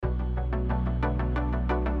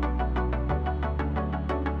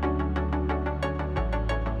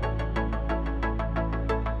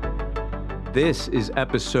This is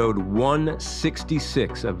episode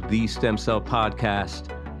 166 of the Stem Cell Podcast,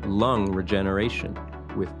 Lung Regeneration,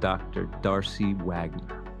 with Dr. Darcy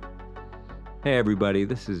Wagner. Hey everybody,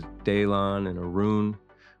 this is Daylon and Arun.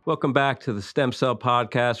 Welcome back to the Stem Cell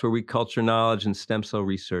Podcast, where we culture knowledge and stem cell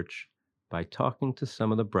research by talking to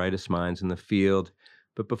some of the brightest minds in the field.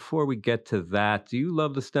 But before we get to that, do you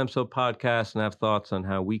love the Stem Cell Podcast and have thoughts on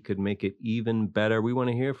how we could make it even better? We want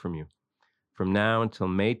to hear from you. From now until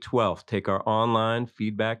May 12th, take our online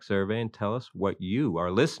feedback survey and tell us what you,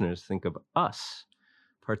 our listeners, think of us.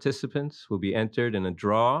 Participants will be entered in a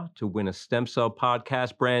draw to win a Stem Cell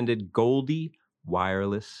Podcast branded Goldie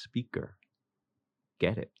wireless speaker.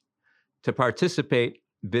 Get it. To participate,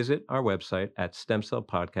 visit our website at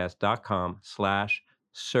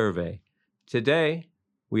stemcellpodcast.com/survey. Today,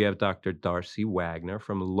 we have Dr. Darcy Wagner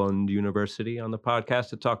from Lund University on the podcast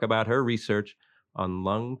to talk about her research on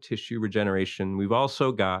lung tissue regeneration. We've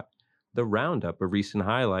also got the roundup of recent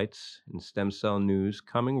highlights in stem cell news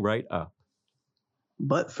coming right up.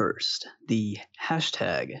 But first, the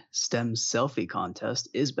hashtag StemSelfie contest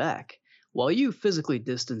is back. While you physically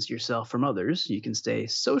distance yourself from others, you can stay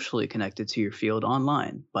socially connected to your field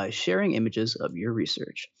online by sharing images of your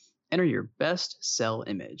research. Enter your best cell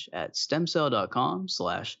image at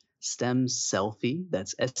stemcell.com/StemSelfie.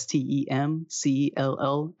 That's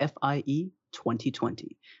StemCellFie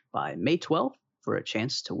 2020 by May 12th for a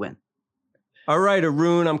chance to win. All right,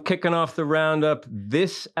 Arun, I'm kicking off the roundup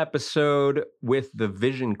this episode with the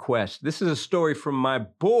Vision Quest. This is a story from my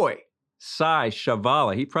boy, Sai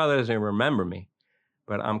Shavala. He probably doesn't even remember me,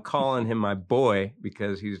 but I'm calling him my boy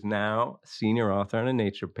because he's now a senior author on a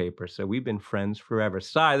Nature paper. So we've been friends forever.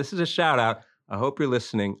 Sai, this is a shout out. I hope you're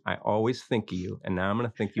listening. I always think of you, and now I'm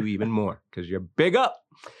going to think you even more because you're big up.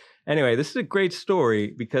 Anyway, this is a great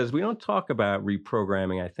story because we don't talk about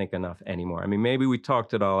reprogramming, I think, enough anymore. I mean, maybe we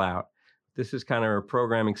talked it all out. This is kind of a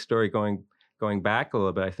programming story going back a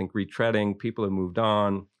little bit. I think retreading, people have moved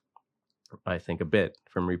on, I think, a bit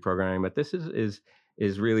from reprogramming, but this is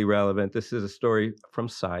really relevant. This is a story from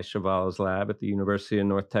Sai Shavala's lab at the University of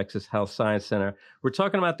North Texas Health Science Center. We're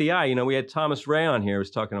talking about the eye. You know, we had Thomas Ray on here who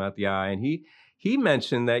was talking about the eye, and he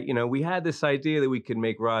mentioned that, you know, we had this idea that we could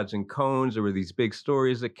make rods and cones. There were these big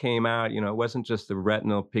stories that came out. You know, it wasn't just the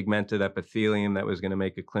retinal pigmented epithelium that was going to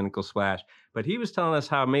make a clinical splash. But he was telling us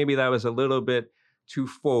how maybe that was a little bit too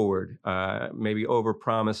forward, maybe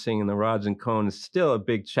over-promising, and the rods and cones is still a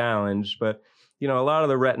big challenge. But, you know, a lot of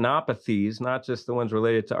the retinopathies, not just the ones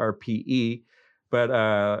related to RPE, but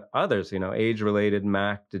others, you know, age-related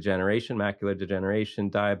macular degeneration,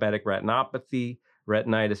 diabetic retinopathy,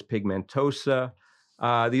 retinitis pigmentosa.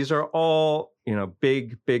 These are all, you know,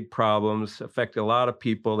 big problems, affect a lot of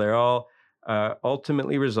people. They're all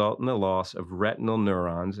ultimately result in the loss of retinal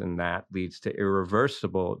neurons, and that leads to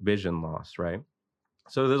irreversible vision loss, right?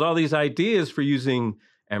 So there's all these ideas for using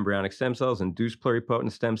embryonic stem cells, induced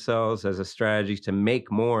pluripotent stem cells as a strategy to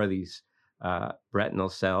make more of these retinal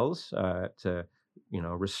cells to, you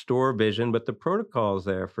know, restore vision. But the protocols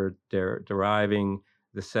there for deriving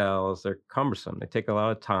the cells, they're cumbersome. They take a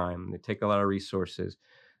lot of time. They take a lot of resources.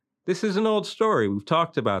 This is an old story. We've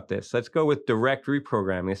talked about this. Let's go with direct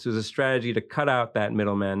reprogramming. This is a strategy to cut out that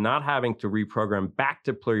middleman, not having to reprogram back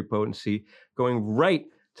to pluripotency, going right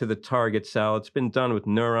to the target cell. It's been done with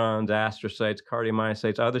neurons, astrocytes,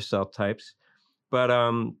 cardiomyocytes, other cell types. But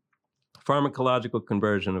pharmacological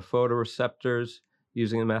conversion of photoreceptors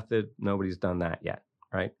using a method, nobody's done that yet,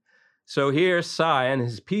 right? So here, Sai and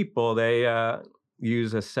his people, they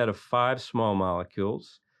use a set of 5 small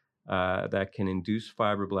molecules that can induce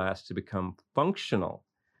fibroblasts to become functional,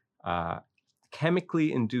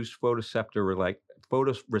 chemically induced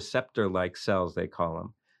photoreceptor-like cells, they call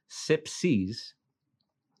them, CIPCs.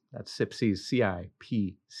 That's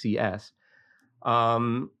CIPCs, CIPCS.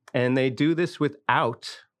 And they do this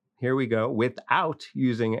without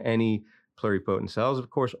using any pluripotent cells,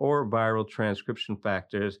 of course, or viral transcription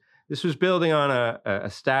factors. This was building on a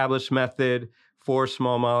established method, 4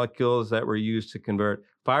 small molecules that were used to convert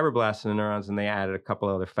fibroblasts into neurons, and they added a couple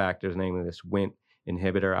other factors, namely this Wnt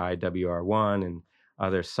inhibitor, IWR1, and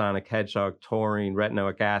other sonic hedgehog, taurine,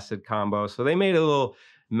 retinoic acid combo. So they made a little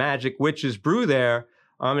magic witch's brew there,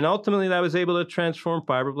 and ultimately that was able to transform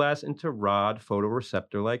fibroblasts into rod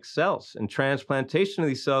photoreceptor-like cells. And transplantation of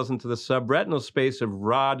these cells into the subretinal space of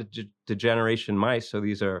rod degeneration mice. So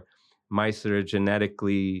these are mice that are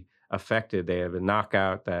genetically affected. They have a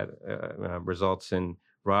knockout that results in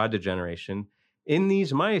rod degeneration. In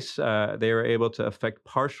these mice, they were able to affect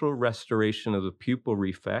partial restoration of the pupil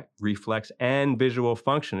reflex and visual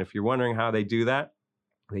function. If you're wondering how they do that,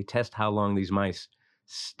 they test how long these mice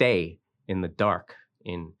stay in the dark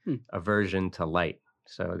in Hmm. aversion to light.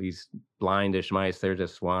 So these blindish mice, they're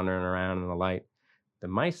just wandering around in the light. The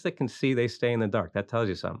mice that can see, they stay in the dark. That tells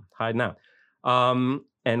you something. Hiding out.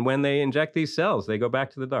 And when they inject these cells, they go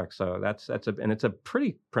back to the dark. So and it's a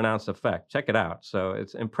pretty pronounced effect. Check it out. So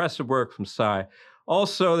it's impressive work from Cy.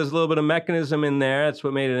 Also, there's a little bit of mechanism in there. That's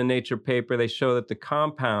what made it a Nature paper. They show that the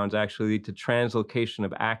compounds actually lead to translocation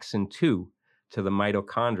of axin 2 to the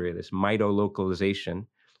mitochondria, this mitolocalization,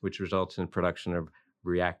 which results in production of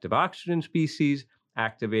reactive oxygen species,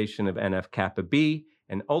 activation of NF-kappa B,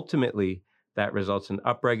 and ultimately that results in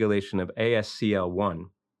upregulation of ASCL1,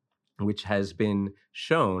 which has been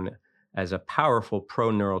shown as a powerful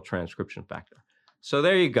pro-neural transcription factor. So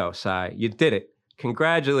there you go, Cy. You did it.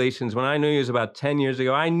 Congratulations. When I knew you was about 10 years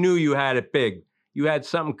ago, I knew you had it big. You had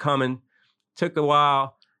something coming. Took a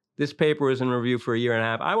while. This paper was in review for a year and a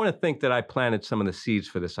half. I want to think that I planted some of the seeds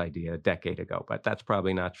for this idea a decade ago, but that's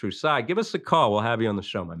probably not true. Cy, give us a call. We'll have you on the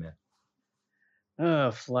show, my man.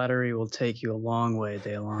 Flattery will take you a long way,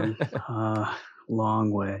 Daylon.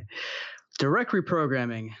 Long way. Direct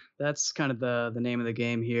reprogramming. That's kind of the name of the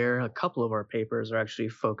game here. A couple of our papers are actually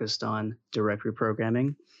focused on direct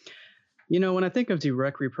reprogramming. When I think of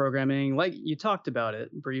direct reprogramming, like you talked about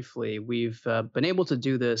it briefly, we've been able to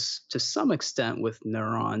do this to some extent with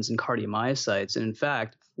neurons and cardiomyocytes. And in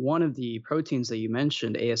fact, one of the proteins that you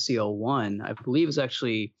mentioned, ASCL1, I believe is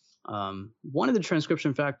actually one of the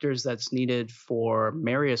transcription factors that's needed for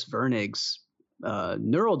Marius Vernig's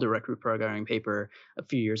neural direct reprogramming paper a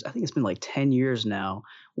few years. I think it's been like 10 years now,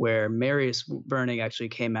 where Marius Vernig actually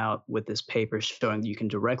came out with this paper showing that you can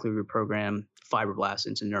directly reprogram fibroblasts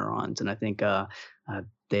into neurons. And I think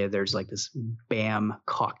there's like this BAM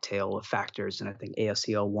cocktail of factors, and I think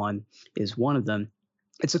ASCL1 is one of them.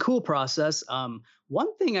 It's a cool process.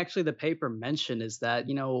 One thing actually the paper mentioned is that,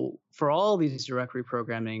 for all these direct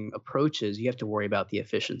reprogramming approaches, you have to worry about the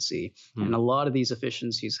efficiency. And a lot of these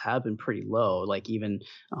efficiencies have been pretty low. Like even,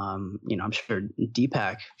 I'm sure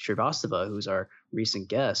Deepak Srivastava, who's our recent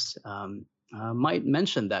guest, might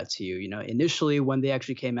mention that to you. Initially when they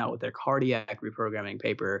actually came out with their cardiac reprogramming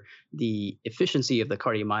paper, the efficiency of the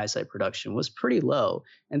cardiomyocyte production was pretty low.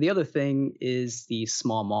 And the other thing is the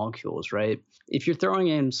small molecules, right? If you're throwing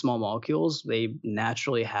in small molecules, they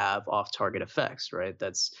naturally have off-target effects, right?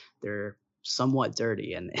 They're somewhat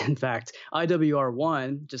dirty. And in fact,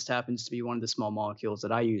 IWR1 just happens to be one of the small molecules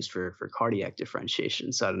that I use for cardiac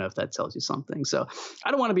differentiation. So I don't know if that tells you something. So I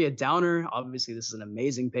don't want to be a downer. Obviously, this is an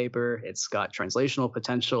amazing paper. It's got translational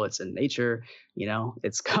potential. It's in Nature.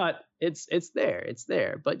 It's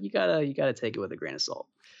there. But you gotta take it with a grain of salt.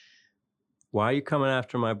 Why are you coming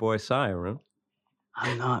after my boy Cy, Arun?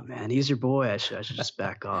 I'm not, man. He's your boy. I should just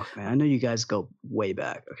back off, man. I know you guys go way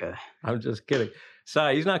back. Okay. I'm just kidding.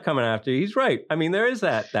 Cy, he's not coming after you. He's right. I mean, there is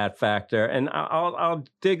that factor, and I'll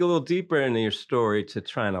dig a little deeper into your story to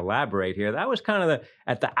try and elaborate here. That was kind of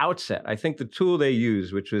at the outset. I think the tool they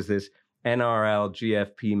used, which was this NRL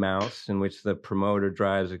GFP mouse, in which the promoter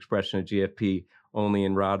drives expression of GFP only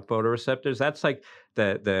in rod photoreceptors. That's like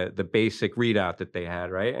the basic readout that they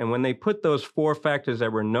had, right? And when they put those 4 factors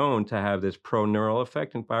that were known to have this pro-neural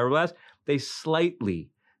effect in fibroblasts, they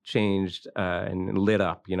slightly changed and lit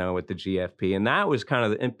up, with the GFP. And that was kind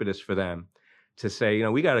of the impetus for them to say,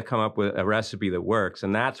 we got to come up with a recipe that works.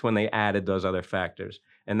 And that's when they added those other factors.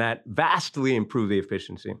 And that vastly improved the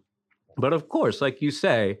efficiency. But of course, like you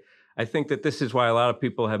say, I think that this is why a lot of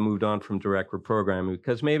people have moved on from direct reprogramming,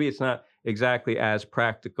 because maybe it's not exactly as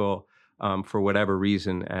practical for whatever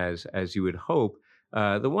reason as you would hope.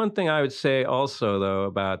 The one thing I would say also, though,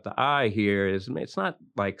 about the eye here is it's not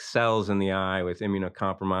like cells in the eye with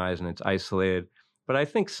immunocompromise and it's isolated. But I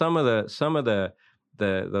think some of the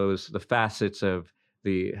facets of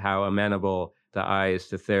how amenable the eye is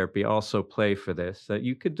to therapy also play for this. That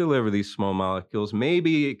you could deliver these small molecules.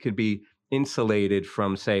 Maybe it could be insulated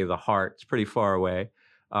from, say, the heart. It's pretty far away.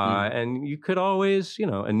 And you could always,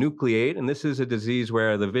 enucleate, and this is a disease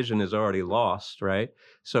where the vision is already lost, right?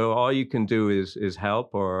 So all you can do is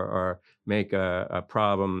help or make a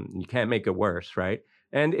problem. You can't make it worse, right?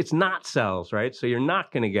 And it's not cells, right? So you're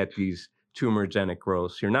not going to get these tumorigenic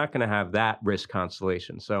growths. You're not going to have that risk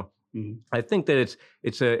constellation. So I think that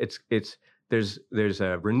there's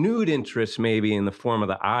a renewed interest maybe in the form of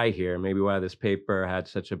the eye here. Maybe why this paper had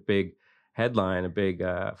such a big headline, a big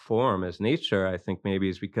forum as Nature, I think maybe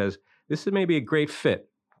is because this is maybe a great fit.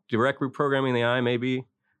 Direct reprogramming the eye maybe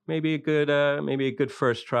a good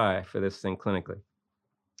first try for this thing clinically.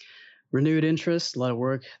 Renewed interest, a lot of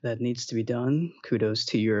work that needs to be done. Kudos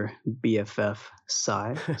to your BFF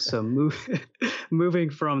Cy. So moving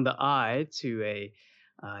from the eye to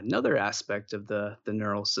Another aspect of the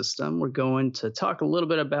neural system, we're going to talk a little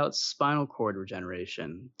bit about spinal cord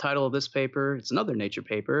regeneration. Title of this paper, it's another Nature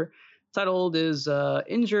paper, titled is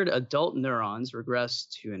Injured Adult Neurons Regress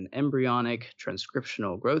to an Embryonic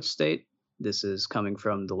Transcriptional Growth State. This is coming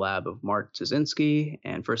from the lab of Mark Tuzinski,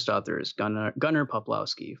 and first author is Gunnar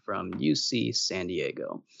Poplowski from UC San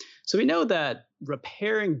Diego. So we know that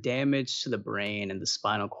repairing damage to the brain and the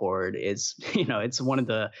spinal cord is, it's one of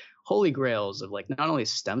the holy grails of like not only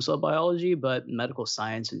stem cell biology, but medical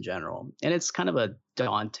science in general. And it's kind of a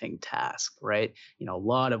daunting task, right? A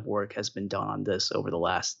lot of work has been done on this over the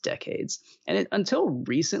last decades. And until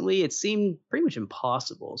recently, it seemed pretty much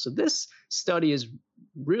impossible. So this study is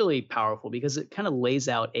really powerful because it kind of lays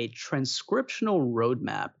out a transcriptional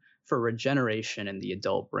roadmap for regeneration in the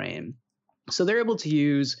adult brain. So they're able to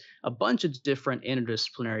use a bunch of different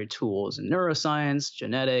interdisciplinary tools in neuroscience,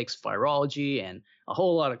 genetics, virology, and a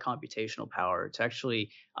whole lot of computational power to actually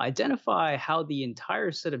identify how the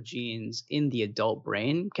entire set of genes in the adult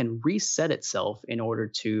brain can reset itself in order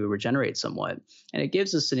to regenerate somewhat. And it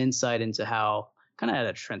gives us an insight into how, kind of at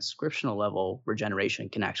a transcriptional level, regeneration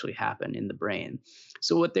can actually happen in the brain.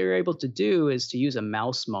 So what they're able to do is to use a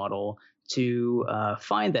mouse model to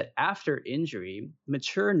find that after injury,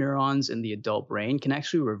 mature neurons in the adult brain can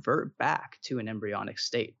actually revert back to an embryonic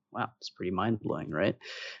state. Wow, it's pretty mind-blowing, right?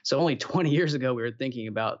 So only 20 years ago, we were thinking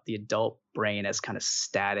about the adult brain as kind of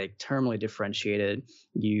static, terminally differentiated.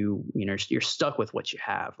 You're stuck with what you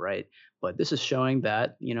have, right? But this is showing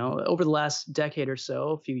that, over the last decade or so,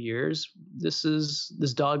 a few years, this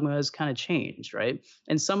dogma has kind of changed, right?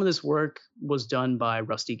 And some of this work was done by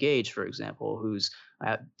Rusty Gage, for example, who's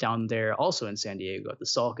down there also in San Diego at the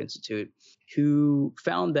Salk Institute, who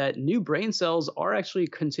found that new brain cells are actually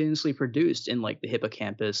continuously produced in like the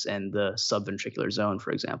hippocampus and the subventricular zone,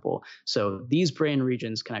 for example. So these brain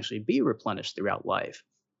regions can actually be replenished throughout life.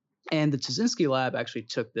 And the Tuzinski lab actually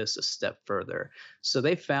took this a step further. So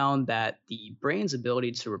they found that the brain's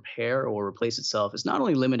ability to repair or replace itself is not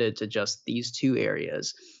only limited to just these two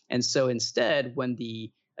areas. And so instead, when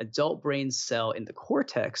the adult brain cell in the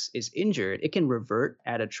cortex is injured, it can revert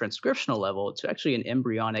at a transcriptional level to actually an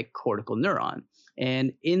embryonic cortical neuron.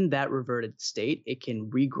 And in that reverted state, it can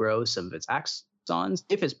regrow some of its axons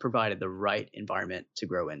if it's provided the right environment to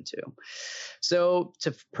grow into. So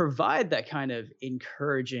to provide that kind of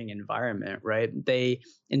encouraging environment, right, they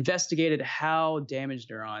investigated how damaged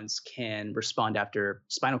neurons can respond after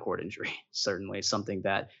spinal cord injury. Certainly something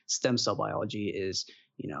that stem cell biology is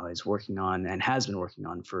working on and has been working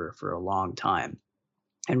on for a long time.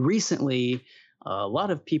 And recently, a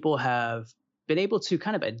lot of people have been able to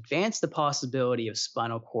kind of advance the possibility of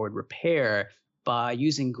spinal cord repair by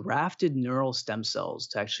using grafted neural stem cells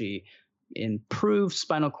to actually improve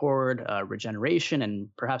spinal cord regeneration and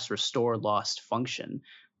perhaps restore lost function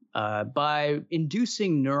by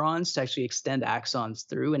inducing neurons to actually extend axons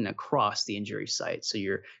through and across the injury site. So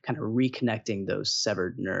you're kind of reconnecting those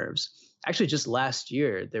severed nerves. Actually, just last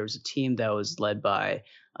year, there was a team that was led by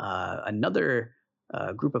another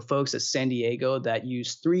group of folks at San Diego that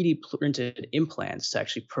used 3D printed implants to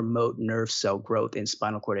actually promote nerve cell growth in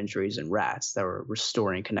spinal cord injuries in rats that were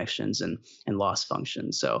restoring connections and lost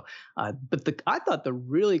function. So, but I thought the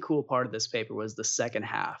really cool part of this paper was the second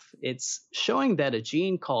half. It's showing that a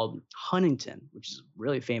gene called Huntington, which is a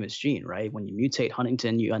really famous gene, right? When you mutate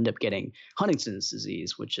Huntington, you end up getting Huntington's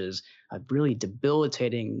disease, which is a really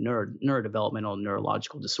debilitating neurodevelopmental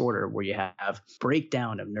neurological disorder where you have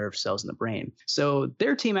breakdown of nerve cells in the brain. So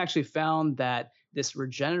their team actually found that this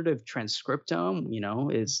regenerative transcriptome,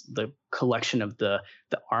 is the collection of the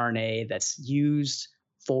RNA that's used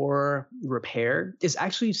for repair, is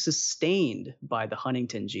actually sustained by the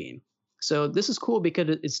Huntington gene. So this is cool because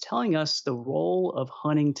it's telling us the role of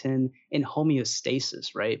Huntington in homeostasis,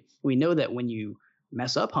 right? We know that when you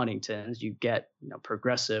mess up Huntington's, you get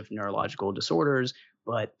progressive neurological disorders,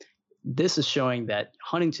 but this is showing that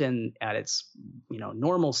Huntington at its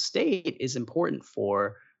normal state is important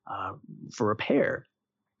for repair.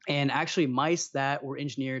 And actually, mice that were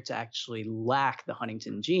engineered to actually lack the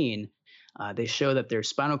Huntington gene, they show that their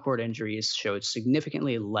spinal cord injuries showed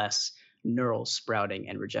significantly less neural sprouting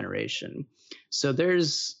and regeneration. So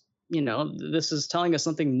there's this is telling us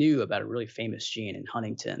something new about a really famous gene in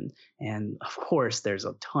Huntington. And of course, there's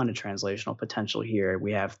a ton of translational potential here.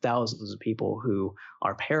 We have thousands of people who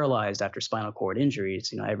are paralyzed after spinal cord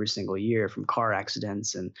injuries, every single year from car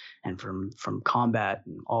accidents and from combat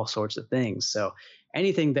and all sorts of things. So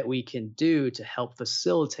anything that we can do to help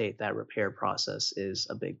facilitate that repair process is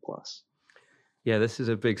a big plus. Yeah, this is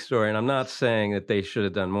a big story. And I'm not saying that they should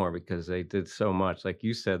have done more because they did so much. Like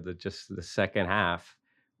you said, that just the second half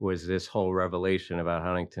was this whole revelation about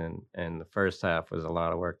Huntington, and the first half was a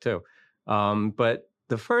lot of work too. But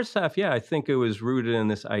the first half, yeah, I think it was rooted in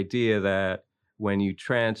this idea that when you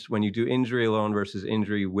do injury alone versus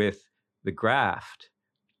injury with the graft,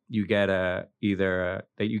 you get that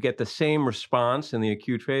you get the same response in the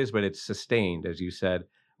acute phase, but it's sustained, as you said,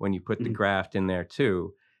 when you put the Mhm. graft in there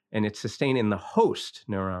too, and it's sustained in the host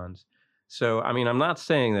neurons. So, I mean, I'm not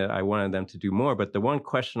saying that I wanted them to do more, but the one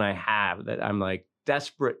question I have that I'm like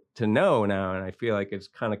desperate to know now, and I feel like it's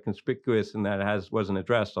kind of conspicuous and that wasn't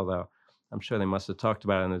addressed, although I'm sure they must have talked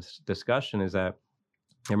about it in this discussion, is that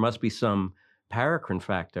there must be some paracrine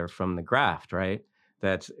factor from the graft, right?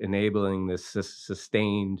 That's enabling this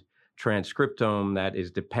sustained transcriptome that is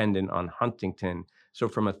dependent on Huntington. So,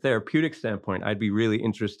 from a therapeutic standpoint, I'd be really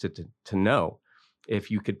interested to know if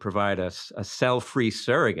you could provide a cell-free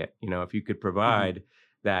surrogate. If you could Mhm. provide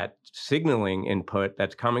that signaling input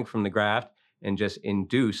that's coming from the graft and just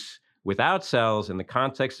induce without cells in the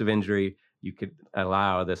context of injury, you could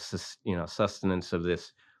allow this, sustenance of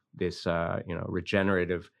this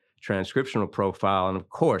regenerative transcriptional profile, and of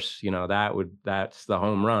course, that's the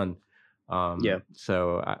home run. Yeah.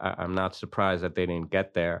 So I'm not surprised that they didn't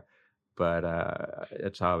get there, but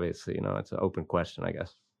it's obviously, it's an open question, I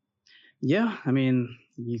guess. Yeah, I mean,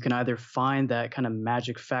 you can either find that kind of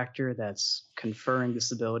magic factor that's conferring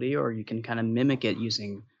disability, or you can kind of mimic it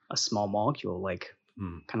using a small molecule, like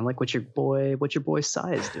Hmm. kind of like what your boy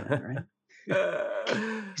Sai is doing, right?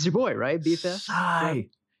 He's your boy, right? BFFs forever.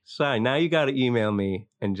 Sigh. Now you got to email me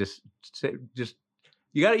and just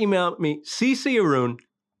you got to email me, CC Arun,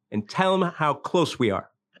 and tell him how close we are.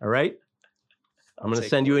 All right. I'm I'll going to take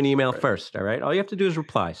send the you an word email for it. first. All right. All you have to do is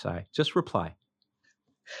reply, Sai. Just reply.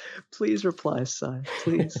 Please reply, Sai.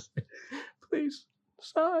 Please. Please.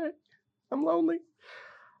 Sai. I'm lonely.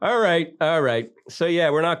 All right. All right. So, yeah,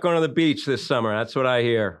 we're not going to the beach this summer. That's what I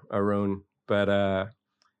hear, Arun. But, I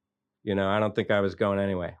don't think I was going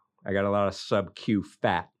anyway. I got a lot of sub-Q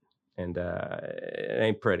fat, and it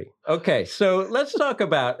ain't pretty. Okay. So let's talk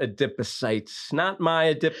about adipocytes. Not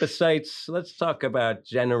my adipocytes. Let's talk about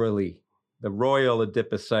generally the royal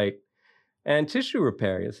adipocyte. And tissue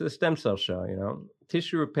repair, it's a stem cell show.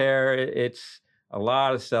 Tissue repair, it's a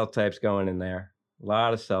lot of cell types going in there. A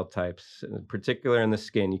lot of cell types, in particular in the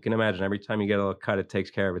skin. You can imagine every time you get a little cut, it takes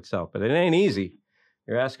care of itself. But it ain't easy.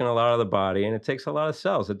 You're asking a lot of the body, and it takes a lot of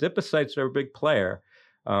cells. Adipocytes are a big player.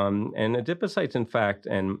 And adipocytes, in fact,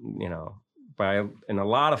 and, in a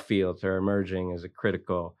lot of fields, are emerging as a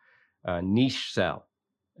critical niche cell.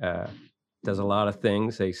 Uh, does a lot of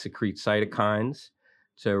things. They secrete cytokines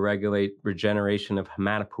to regulate regeneration of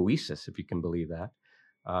hematopoiesis, if you can believe that,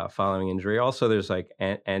 following injury. Also, there's like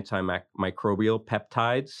antimicrobial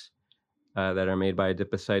peptides that are made by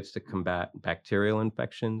adipocytes to combat bacterial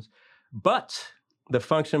infections. But the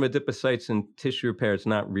function of adipocytes in tissue repair is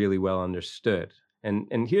not really well understood.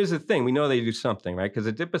 And here's the thing: we know they do something, right?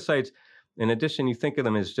 Because adipocytes, in addition, you think of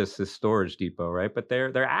them as just this storage depot, right? But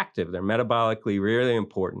they're active. They're metabolically really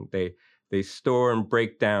important. They store and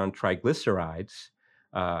break down triglycerides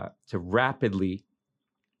to rapidly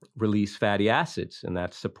release fatty acids, and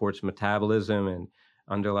that supports metabolism and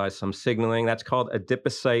underlies some signaling. That's called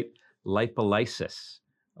adipocyte lipolysis.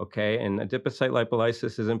 Okay, and adipocyte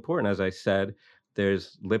lipolysis is important. As I said,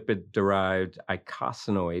 there's lipid-derived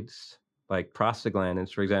eicosanoids, like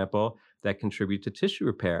prostaglandins, for example, that contribute to tissue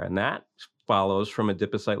repair, and that follows from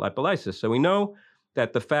adipocyte lipolysis. So we know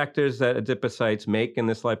that the factors that adipocytes make in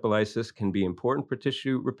this lipolysis can be important for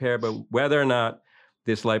tissue repair, but whether or not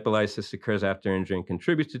this lipolysis occurs after injury and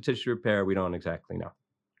contributes to tissue repair, we don't exactly know,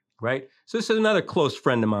 right? So this is another close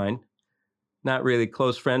friend of mine. Not really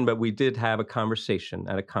close friend, but we did have a conversation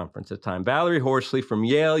at a conference at the time. Valerie Horsley from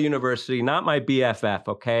Yale University, not my BFF,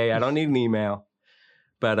 okay? I don't need an email,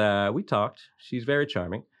 but we talked. She's very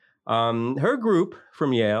charming. Her group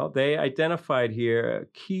from Yale, they identified here a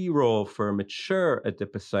key role for mature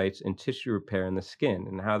adipocytes in tissue repair in the skin.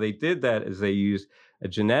 And how they did that is they used a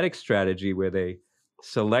genetic strategy where they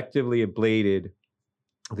selectively ablated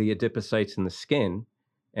the adipocytes in the skin.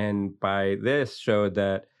 And by this showed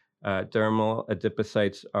that dermal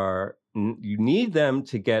adipocytes you need them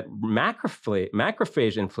to get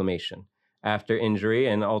macrophage inflammation after injury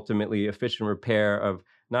and ultimately efficient repair of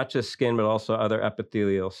not just skin, but also other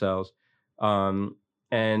epithelial cells.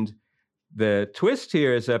 And the twist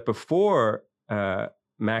here is that before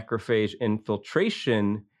macrophage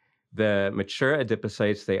infiltration, the mature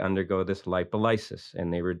adipocytes, they undergo this lipolysis,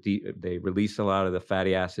 and they release a lot of the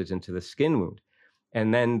fatty acids into the skin wound.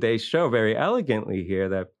 And then they show very elegantly here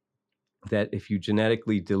that if you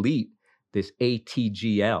genetically delete this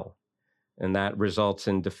ATGL, and that results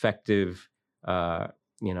in defective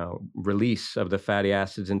release of the fatty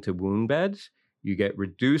acids into wound beds, you get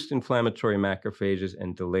reduced inflammatory macrophages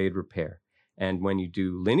and delayed repair. And when you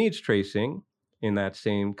do lineage tracing in that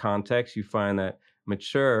same context, you find that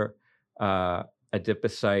mature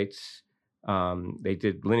adipocytes, they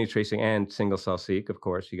did lineage tracing and single cell seq, of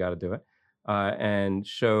course, you got to do it, and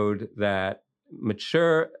showed that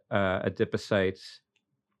mature adipocytes,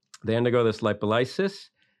 they undergo this lipolysis,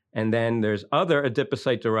 and then there's other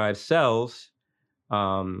adipocyte-derived cells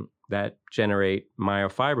that generate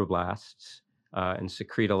myofibroblasts and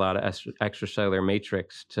secrete a lot of extracellular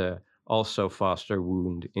matrix to also foster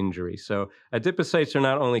wound injury. So adipocytes are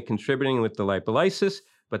not only contributing with the lipolysis,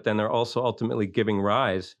 but then they're also ultimately giving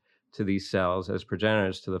rise to these cells as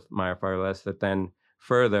progenitors to the myofibroblasts that then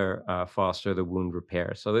further foster the wound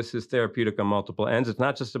repair. So this is therapeutic on multiple ends. It's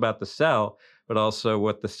not just about the cell, but also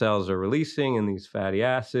what the cells are releasing in these fatty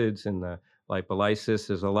acids and the lipolysis.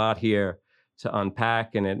 There's a lot here to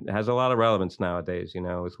unpack, and it has a lot of relevance nowadays,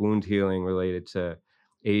 with wound healing related to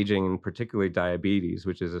aging and particularly diabetes,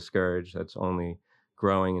 which is a scourge that's only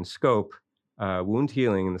growing in scope. Wound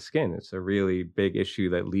healing in the skin, it's a really big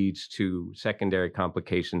issue that leads to secondary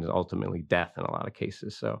complications, ultimately death in a lot of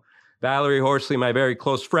cases. So Valerie Horsley, my very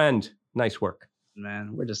close friend, nice work.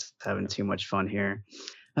 Man, we're just having too much fun here.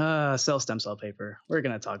 Cell stem cell paper. We're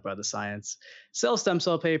going to talk about the science. Cell stem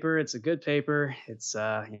cell paper, it's a good paper. It's,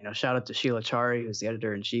 shout out to Sheila Chari, who's the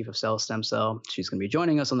editor-in-chief of Cell Stem Cell. She's going to be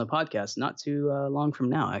joining us on the podcast not too long from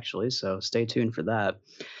now, actually, so stay tuned for that.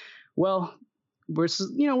 Well,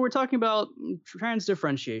 we're talking about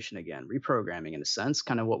transdifferentiation again, reprogramming in a sense,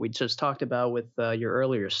 kind of what we just talked about with your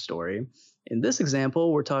earlier story. In this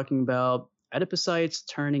example, we're talking about adipocytes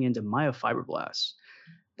turning into myofibroblasts.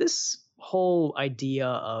 This whole idea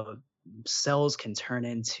of cells can turn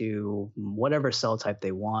into whatever cell type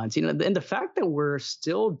they want, and the fact that we're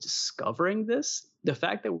still discovering this, the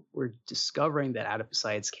fact that we're discovering that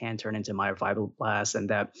adipocytes can turn into myofibroblasts and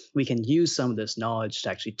that we can use some of this knowledge to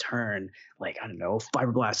actually turn,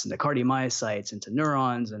 fibroblasts into cardiomyocytes, into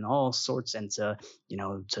neurons and all sorts, into,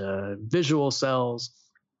 to visual cells.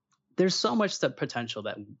 There's so much that potential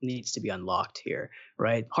that needs to be unlocked here,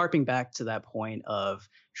 right? Harping back to that point of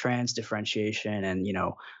transdifferentiation and,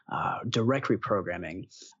 direct reprogramming.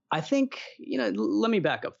 I think, let me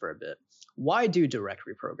back up for a bit. Why do direct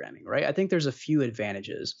reprogramming, right? I think there's a few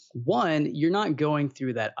advantages. One, you're not going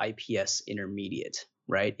through that IPS intermediate,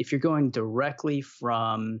 right? If you're going directly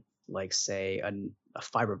from, say, a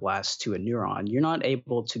fibroblast to a neuron, you're not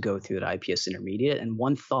able to go through that IPS intermediate. And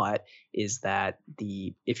one thought is that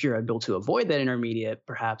if you're able to avoid that intermediate,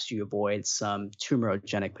 perhaps you avoid some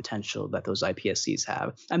tumorogenic potential that those iPSCs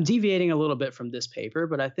have. I'm deviating a little bit from this paper,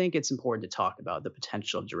 but I think it's important to talk about the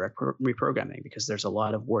potential of direct reprogramming because there's a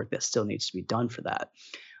lot of work that still needs to be done for that.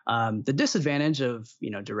 The disadvantage of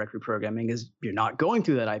direct reprogramming is you're not going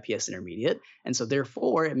through that IPS intermediate, and so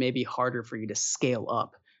therefore it may be harder for you to scale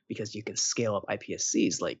up, because you can scale up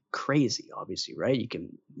iPSCs like crazy, obviously, right? You can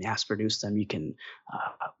mass produce them. You can,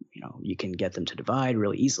 you can get them to divide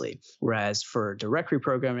really easily. Whereas for direct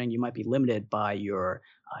reprogramming, you might be limited by your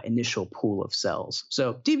initial pool of cells.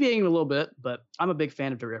 So deviating a little bit, but I'm a big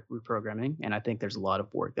fan of direct reprogramming, and I think there's a lot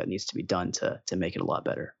of work that needs to be done to make it a lot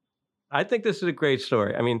better. I think this is a great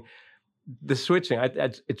story. I mean, the switching,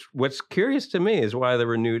 it's what's curious to me is why the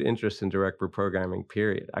renewed interest in direct reprogramming,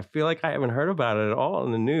 period. I feel like I haven't heard about it at all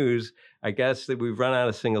in the news. I guess that we've run out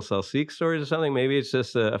of single cell seq stories or something. Maybe it's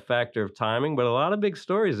just a factor of timing, but a lot of big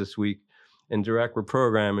stories this week in direct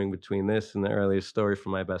reprogramming between this and the earliest story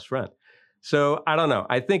from my best friend. So I don't know.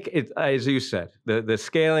 I think it, as you said, the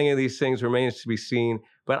scaling of these things remains to be seen.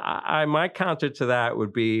 But my counter to that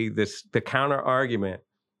would be the counter argument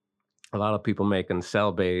a lot of people make on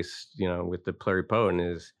cell-based, with the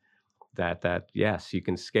pluripotent is that yes, you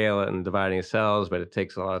can scale it in dividing cells, but it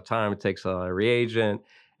takes a lot of time. It takes a lot of reagent.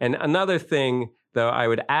 And another thing, though, I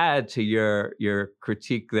would add to your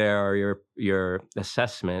critique there or your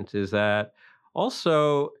assessment is that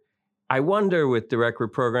also I wonder with direct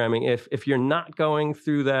reprogramming if you're not going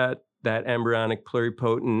through that embryonic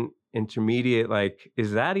pluripotent intermediate,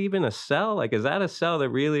 is that even a cell? Is that a cell that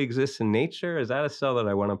really exists in nature? Is that a cell that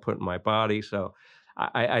I want to put in my body? So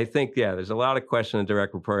I think, there's a lot of question of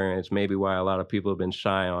direct reprogramming. It's maybe why a lot of people have been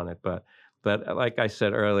shy on it. But like I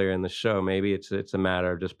said earlier in the show, maybe it's a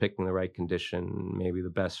matter of just picking the right condition, maybe the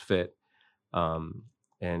best fit,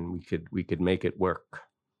 and we could make it work.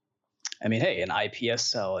 I mean, hey, an iPS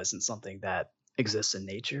cell isn't something that exists in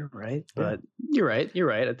nature, right? Yeah. But you're right. You're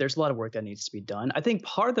right. There's a lot of work that needs to be done. I think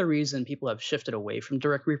part of the reason people have shifted away from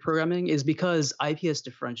direct reprogramming is because IPS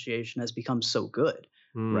differentiation has become so good,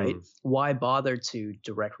 right? Hmm. Why bother to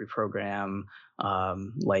direct reprogram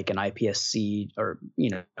like an iPSC or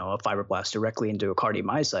a fibroblast directly into a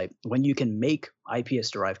cardiomyocyte when you can make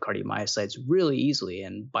iPS-derived cardiomyocytes really easily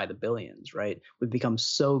and by the billions, right? We've become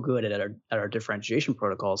so good at our differentiation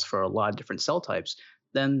protocols for a lot of different cell types.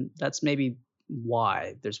 Then that's maybe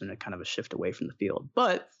why there's been a kind of a shift away from the field.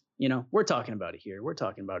 But we're talking about it here. We're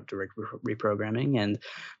talking about direct reprogramming. And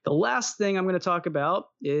the last thing I'm going to talk about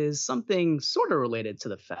is something sort of related to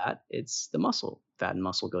the fat. It's the muscle. Fat and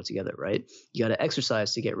muscle go together, right? You got to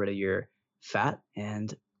exercise to get rid of your fat,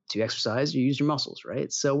 and to exercise, you use your muscles,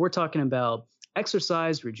 right? So we're talking about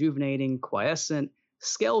exercise, rejuvenating, quiescent,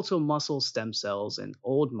 skeletal muscle stem cells in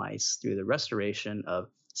old mice through the restoration of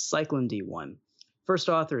cyclin D1. First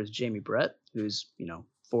author is Jamie Brett, who's,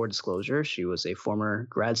 full disclosure, she was a former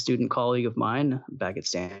grad student colleague of mine back at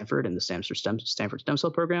Stanford in the Stanford Stem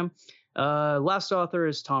Cell Program. Last author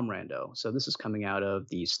is Tom Rando. So this is coming out of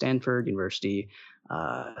the Stanford University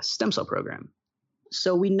Stem Cell Program.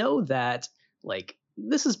 So we know that, like,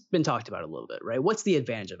 this has been talked about a little bit, right? What's the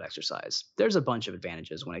advantage of exercise? There's a bunch of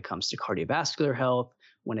advantages when it comes to cardiovascular health,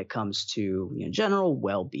 when it comes to general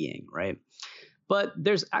well-being, right? But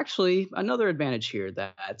there's actually another advantage here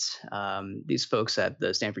that these folks at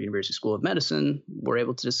the Stanford University School of Medicine were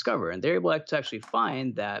able to discover. And they're able to actually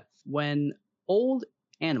find that when old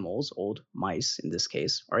animals, old mice in this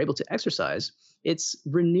case, are able to exercise, it's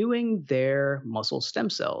renewing their muscle stem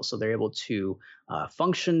cells. So they're able to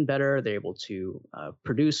function better. They're able to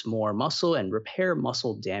produce more muscle and repair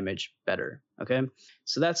muscle damage better. Okay.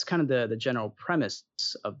 So that's kind of the general premise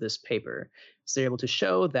of this paper. So they're able to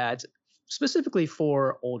show that specifically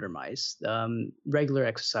for older mice, regular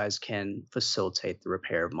exercise can facilitate the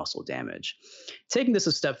repair of muscle damage. Taking this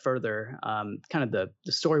a step further, kind of the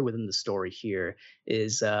story within the story here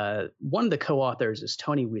is one of the co-authors is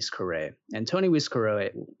Tony Wieskere. And Tony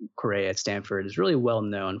Wieskere at Stanford is really well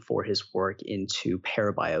known for his work into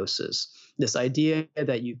parabiosis, this idea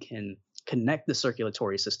that you can connect the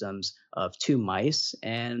circulatory systems of two mice,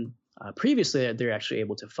 and previously, they're actually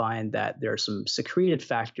able to find that there are some secreted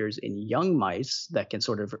factors in young mice that can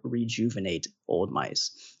sort of rejuvenate old mice.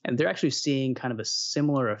 And they're actually seeing kind of a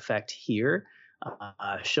similar effect here,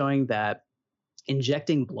 showing that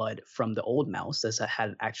injecting blood from the old mouse that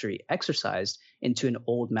had actually exercised into an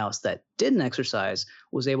old mouse that didn't exercise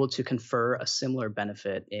was able to confer a similar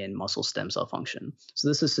benefit in muscle stem cell function. So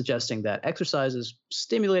this is suggesting that exercise is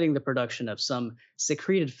stimulating the production of some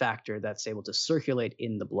secreted factor that's able to circulate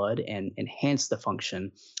in the blood and enhance the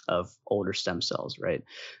function of older stem cells, right?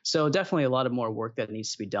 So definitely a lot of more work that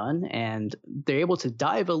needs to be done, and they're able to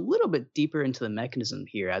dive a little bit deeper into the mechanism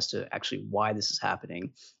here as to actually why this is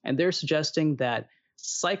happening. And they're suggesting that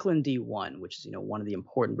cyclin D1, which is one of the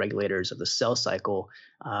important regulators of the cell cycle,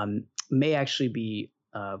 may actually be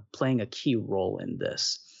playing a key role in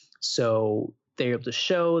this. So they're able to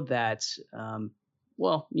show that,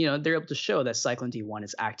 they're able to show that cyclin D1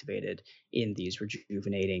 is activated in these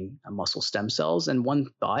rejuvenating muscle stem cells. And one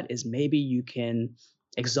thought is maybe you can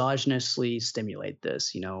exogenously stimulate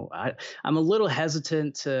this. I'm a little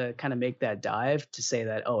hesitant to kind of make that dive to say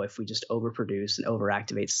that, if we just overproduce and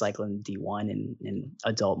overactivate cyclin D1 in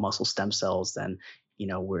adult muscle stem cells, then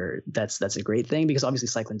that's a great thing, because obviously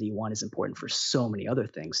cyclin D1 is important for so many other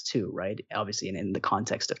things too, right? Obviously in the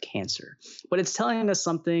context of cancer. But it's telling us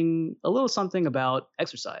a little something about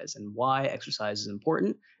exercise and why exercise is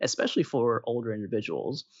important, especially for older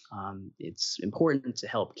individuals. It's important to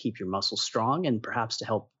help keep your muscles strong and perhaps to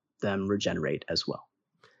help them regenerate as well.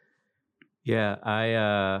 Yeah,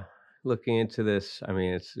 I looking into this, I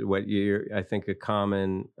mean, it's I think a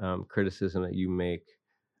common criticism that you make,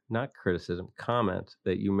 not criticism, comment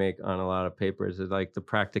that you make on a lot of papers is like the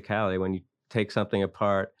practicality when you take something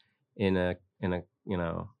apart in a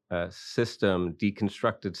a system,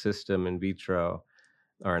 deconstructed system in vitro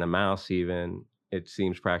or in a mouse even, it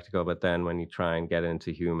seems practical, but then when you try and get it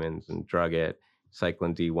into humans and drug it,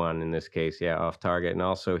 cyclin D1 in this case, yeah, off target. And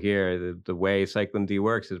also here, the way cyclin D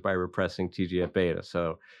works is by repressing TGF beta.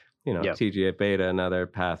 So Yeah. TGF beta, another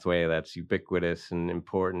pathway that's ubiquitous and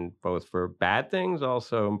important both for bad things,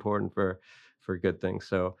 also important for good things.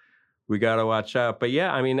 So we got to watch out. But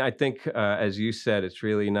yeah, I mean, I think as you said, it's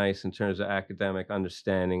really nice in terms of academic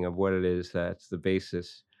understanding of what it is that's the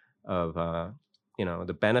basis of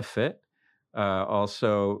the benefit.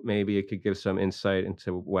 Also, maybe it could give some insight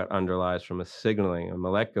into what underlies from a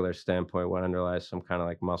molecular standpoint, what underlies some kind of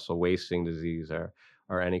like muscle wasting disease or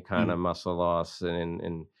any kind of muscle loss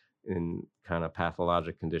in in kind of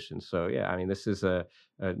pathologic conditions. So yeah, I mean, this is a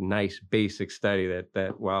nice basic study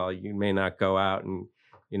that while you may not go out and,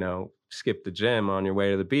 skip the gym on your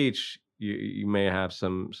way to the beach, you may have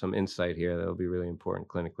some insight here that'll be really important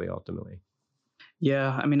clinically ultimately.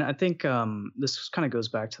 Yeah, I mean, I think this kind of goes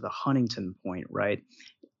back to the Huntington point, right?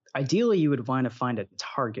 Ideally, you would want to find a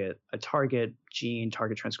target gene,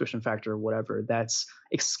 target transcription factor, whatever, that's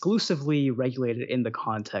exclusively regulated in the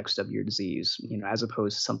context of your disease, as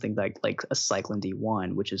opposed to something like a cyclin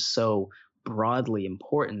D1, which is so broadly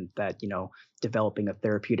important that, developing a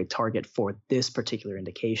therapeutic target for this particular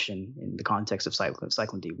indication in the context of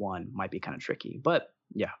cyclin D1 might be kind of tricky. But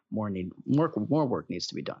yeah, more work needs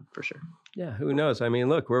to be done for sure. Yeah, who knows? I mean,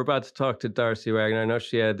 look, we're about to talk to Darcy Wagner. I know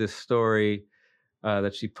she had this story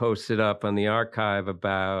that she posted up on the archive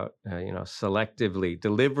about, selectively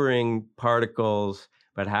delivering particles,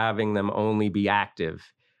 but having them only be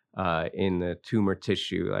active in the tumor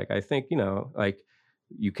tissue. Like, I think, like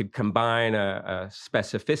you could combine a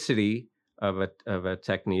specificity of a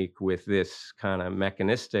technique with this kind of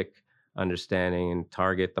mechanistic understanding and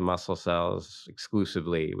target the muscle cells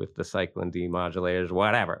exclusively with the cyclin D modulators,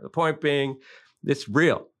 whatever. The point being, it's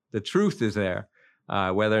real. The truth is there.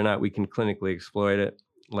 Whether or not we can clinically exploit it,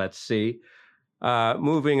 let's see.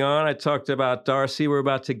 Moving on, I talked about Darcy. We're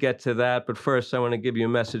about to get to that. But first, I want to give you a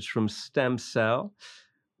message from Stem Cell.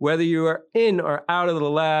 Whether you are in or out of the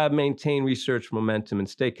lab, maintain research momentum and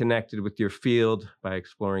stay connected with your field by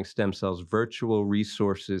exploring Stem Cell's virtual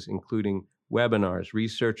resources, including webinars,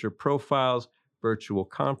 researcher profiles, virtual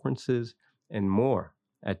conferences, and more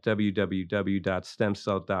at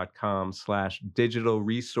www.stemcell.com/digital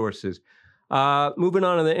resources. Moving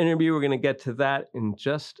on to the interview, we're going to get to that in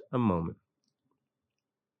just a moment.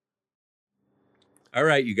 All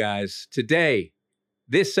right, you guys. Today,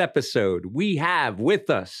 this episode, we have with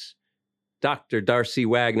us Dr. Darcy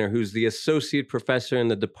Wagner, who's the Associate Professor in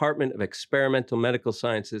the Department of Experimental Medical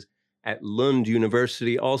Sciences at Lund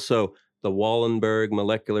University, also the Wallenberg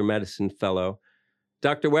Molecular Medicine Fellow.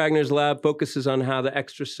 Dr. Wagner's lab focuses on how the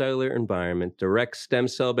extracellular environment directs stem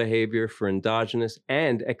cell behavior for endogenous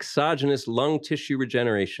and exogenous lung tissue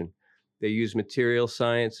regeneration. They use material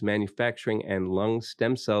science, manufacturing, and lung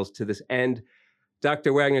stem cells to this end.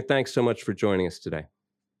 Dr. Wagner, thanks so much for joining us today.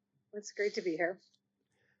 It's great to be here.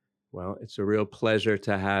 Well, it's a real pleasure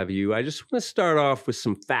to have you. I just want to start off with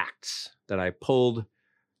some facts that I pulled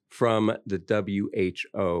from the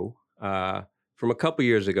WHO from a couple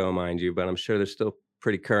years ago, mind you, but I'm sure they're still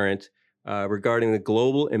pretty current, regarding the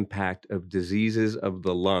global impact of diseases of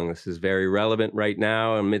the lung. This is very relevant right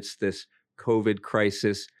now amidst this COVID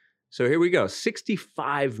crisis. So here we go.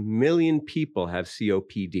 65 million people have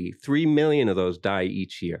COPD. 3 million of those die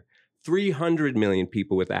each year. 300 million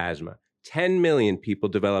people with asthma. 10 million people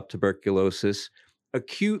develop tuberculosis.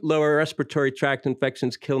 Acute lower respiratory tract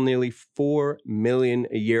infections kill nearly 4 million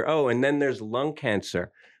a year. Oh, and then there's lung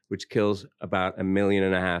cancer, which kills about 1.5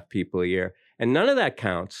 million people a year. And none of that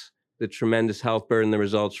counts the tremendous health burden that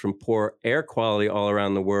results from poor air quality all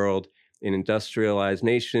around the world in industrialized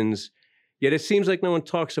nations. Yet it seems like no one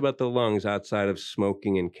talks about the lungs outside of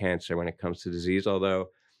smoking and cancer when it comes to disease, although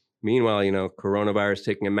meanwhile, coronavirus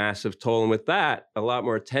taking a massive toll. And with that, a lot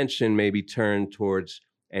more attention may be turned towards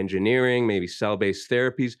engineering, maybe cell-based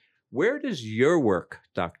therapies. Where does your work,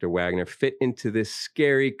 Dr. Wagner, fit into this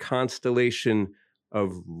scary constellation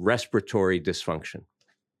of respiratory dysfunction?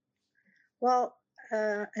 Well,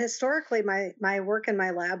 historically, my work in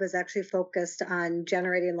my lab is actually focused on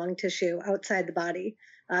generating lung tissue outside the body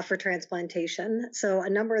for transplantation. So a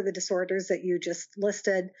number of the disorders that you just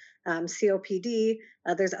listed, COPD,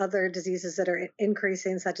 there's other diseases that are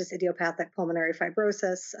increasing, such as idiopathic pulmonary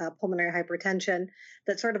fibrosis, pulmonary hypertension,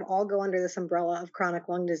 that sort of all go under this umbrella of chronic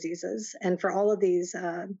lung diseases. And for all of these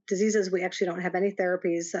diseases, we actually don't have any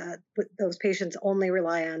therapies. Those patients only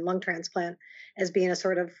rely on lung transplant as being a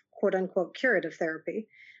sort of quote unquote curative therapy.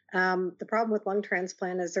 The problem with lung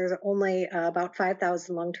transplant is there's only about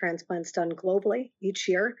 5,000 lung transplants done globally each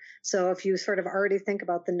year. So if you sort of already think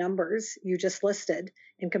about the numbers you just listed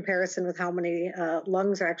in comparison with how many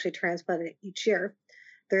lungs are actually transplanted each year,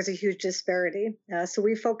 there's a huge disparity. So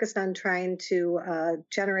we focused on trying to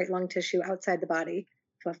generate lung tissue outside the body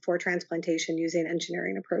for transplantation using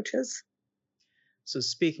engineering approaches. So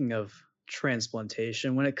speaking of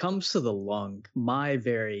transplantation, when it comes to the lung, my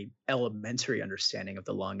very elementary understanding of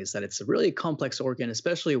the lung is that it's a really complex organ,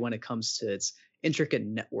 especially when it comes to its intricate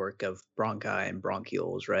network of bronchi and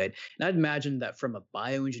bronchioles, right? And I'd imagine that from a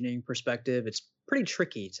bioengineering perspective, it's pretty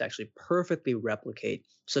tricky to actually perfectly replicate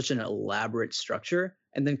such an elaborate structure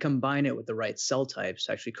and then combine it with the right cell types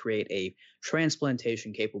to actually create a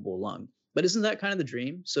transplantation capable lung. But isn't that kind of the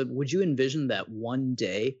dream? So would you envision that one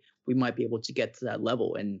day we might be able to get to that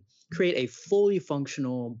level and create a fully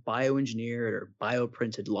functional bioengineered or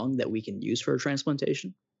bioprinted lung that we can use for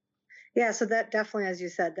transplantation? Yeah, so that definitely, as you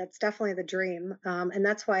said, that's definitely the dream. And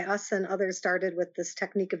that's why us and others started with this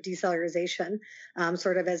technique of decellularization,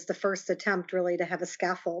 sort of as the first attempt really to have a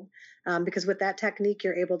scaffold. Because with that technique,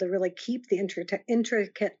 you're able to really keep the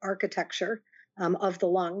intricate architecture of the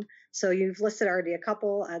lung. So you've listed already a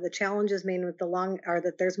couple. The challenges main with the lung are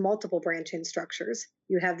that there's multiple branching structures.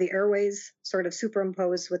 You have the airways sort of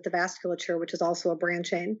superimposed with the vasculature, which is also a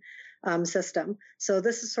branching system. So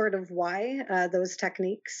this is sort of why those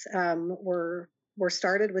techniques were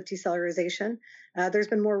started with decellularization. There's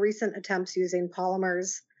been more recent attempts using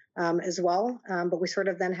polymers as well, but we sort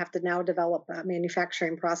of then have to now develop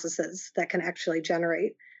manufacturing processes that can actually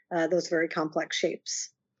generate those very complex shapes.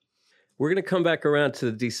 We're going to come back around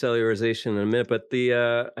to the decellularization in a minute, but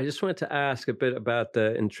I just wanted to ask a bit about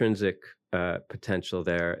the intrinsic potential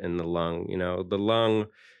there in the lung. You know, the lung,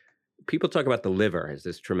 people talk about the liver as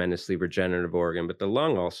this tremendously regenerative organ, but the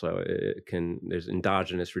lung also there's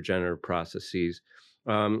endogenous regenerative processes.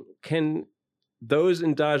 Can those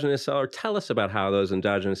endogenous cells, or tell us about how those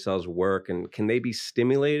endogenous cells work, and can they be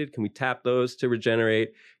stimulated? Can we tap those to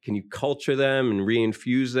regenerate? Can you culture them and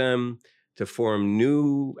reinfuse them to form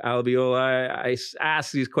new alveoli? I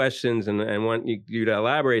ask these questions and want you to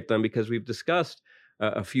elaborate them, because we've discussed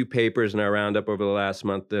a few papers in our roundup over the last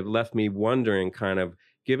month that have left me wondering, kind of,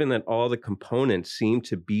 given that all the components seem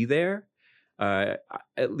to be there,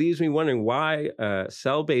 it leaves me wondering why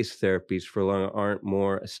cell-based therapies for lung aren't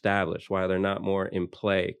more established, why they're not more in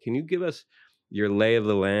play. Can you give us your lay of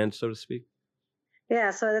the land, so to speak?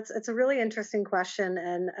 Yeah, so it's a really interesting question,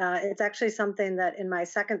 and it's actually something that in my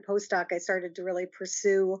second postdoc I started to really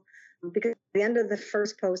pursue. Because at the end of the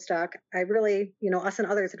first postdoc, I really, us and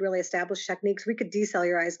others had really established techniques we could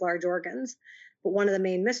decellularize large organs. But one of the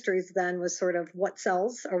main mysteries then was sort of what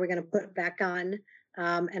cells are we going to put back on,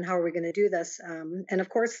 and how are we going to do this? And of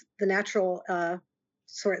course, the natural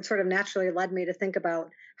sort of naturally led me to think about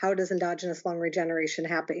how does endogenous lung regeneration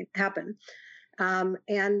happen.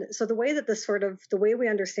 And so the way that the way we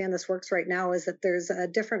understand this works right now is that there's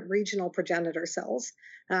different regional progenitor cells,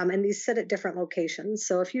 and these sit at different locations.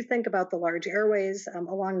 So if you think about the large airways,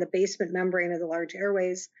 along the basement membrane of the large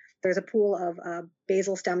airways, there's a pool of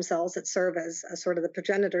basal stem cells that serve as sort of the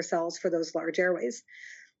progenitor cells for those large airways.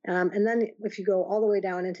 And then if you go all the way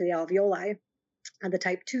down into the alveoli, the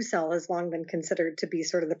type 2 cell has long been considered to be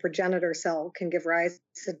sort of the progenitor cell, can give rise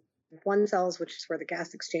to one cells, which is where the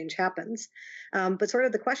gas exchange happens. But sort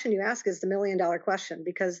of the question you ask is the $1 million question,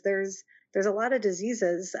 because there's a lot of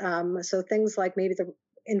diseases. So things like maybe the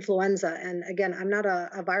influenza, and again, I'm not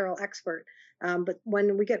a viral expert, but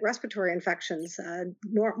when we get respiratory infections,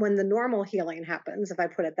 when the normal healing happens, if I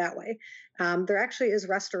put it that way, there actually is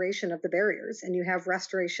restoration of the barriers, and you have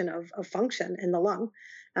restoration of function in the lung.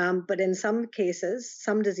 But in some cases,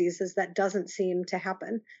 some diseases, that doesn't seem to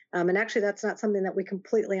happen. And actually, that's not something that we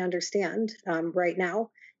completely understand right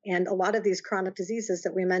now. And a lot of these chronic diseases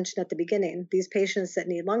that we mentioned at the beginning, these patients that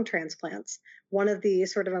need lung transplants, one of the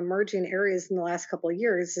sort of emerging areas in the last couple of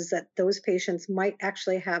years is that those patients might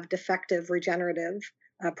actually have defective regenerative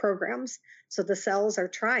programs. So the cells are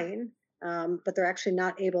trying, but they're actually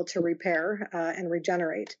not able to repair and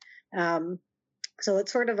regenerate. So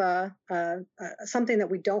it's sort of something that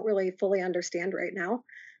we don't really fully understand right now.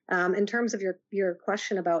 In terms of your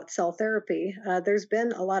question about cell therapy, there's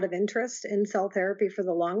been a lot of interest in cell therapy for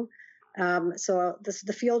the lung. So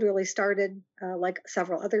the field really started like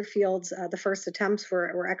several other fields. The first attempts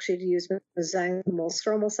were actually to use mesenchymal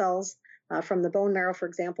stromal cells from the bone marrow, for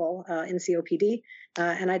example, in COPD.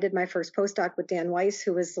 And I did my first postdoc with Dan Weiss,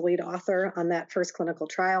 who was the lead author on that first clinical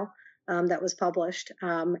trial that was published.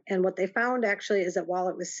 And what they found actually is that while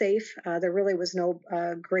it was safe, there really was no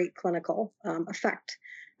great clinical effect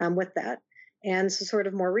with that. And so sort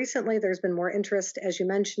of more recently, there's been more interest, as you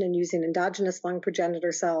mentioned, in using endogenous lung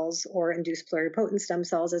progenitor cells or induced pluripotent stem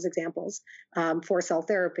cells as examples for cell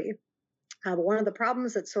therapy. But one of the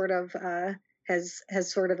problems that sort of has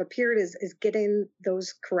sort of appeared is getting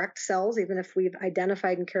those correct cells, even if we've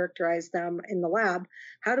identified and characterized them in the lab.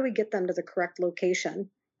 How do we get them to the correct location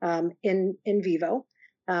in vivo?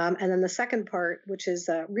 And then the second part, which is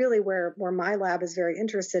really where my lab is very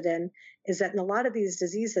interested in, is that in a lot of these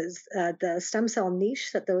diseases, the stem cell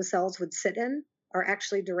niche that those cells would sit in are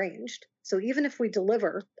actually deranged. So even if we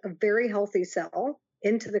deliver a very healthy cell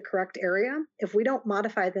into the correct area, if we don't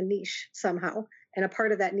modify the niche somehow, and a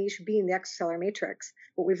part of that niche being the extracellular matrix,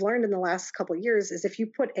 what we've learned in the last couple of years is if you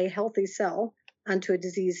put a healthy cell onto a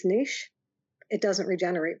disease niche, it doesn't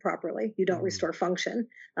regenerate properly. You don't restore function.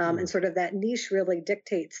 And sort of that niche really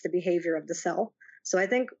dictates the behavior of the cell. So I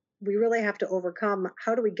think we really have to overcome,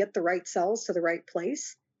 how do we get the right cells to the right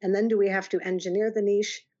place? And then do we have to engineer the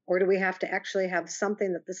niche, or do we have to actually have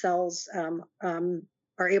something that the cells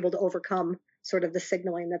are able to overcome sort of the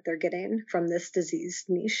signaling that they're getting from this disease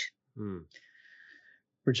niche?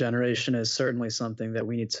 Regeneration is certainly something that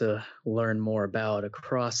we need to learn more about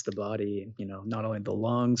across the body, not only the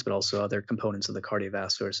lungs, but also other components of the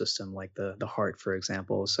cardiovascular system, like the heart, for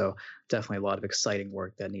example. So definitely a lot of exciting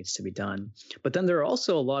work that needs to be done. But then there are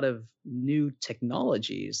also a lot of new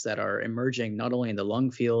technologies that are emerging, not only in the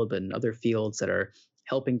lung field, but in other fields that are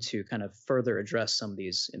helping to kind of further address some of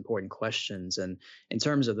these important questions. And in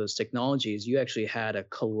terms of those technologies, you actually had a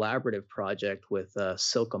collaborative project with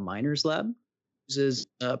Silka Miner's lab. Uses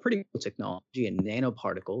pretty cool technology and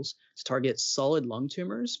nanoparticles to target solid lung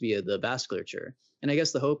tumors via the vasculature. And I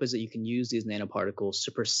guess the hope is that you can use these nanoparticles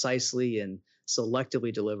to precisely and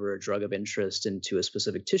selectively deliver a drug of interest into a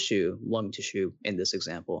specific tissue, lung tissue in this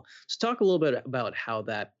example. So talk a little bit about how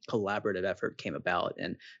that collaborative effort came about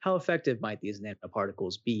and how effective might these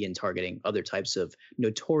nanoparticles be in targeting other types of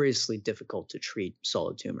notoriously difficult to treat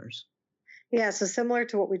solid tumors. Yeah, so similar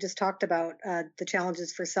to what we just talked about, the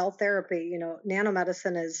challenges for cell therapy,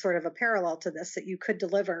 nanomedicine is sort of a parallel to this, that you could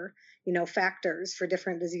deliver, factors for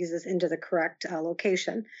different diseases into the correct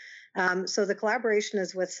location. So the collaboration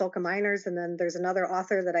is with Silka Miners, and then there's another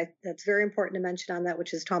author that's very important to mention on that,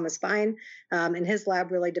 which is Thomas Fine, and his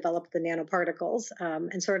lab really developed the nanoparticles.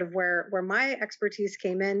 And sort of where my expertise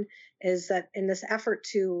came in is that in this effort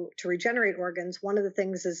to regenerate organs, one of the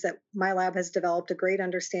things is that my lab has developed a great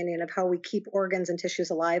understanding of how we keep organs and tissues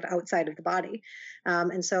alive outside of the body.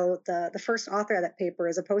 And so the first author of that paper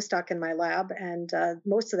is a postdoc in my lab, and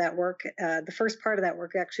most of that work, the first part of that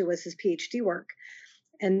work actually was his PhD work.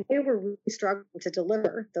 And they were really struggling to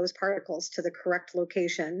deliver those particles to the correct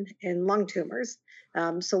location in lung tumors.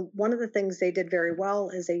 So one of the things they did very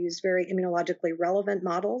well is they used very immunologically relevant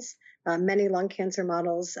models. Many lung cancer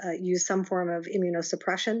models use some form of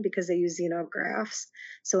immunosuppression because they use xenografts.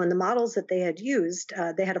 So in the models that they had used,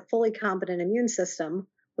 they had a fully competent immune system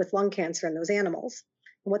with lung cancer in those animals.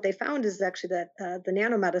 And what they found is actually that the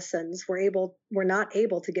nanomedicines were not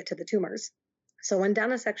able to get to the tumors. So when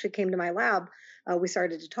Dennis actually came to my lab, we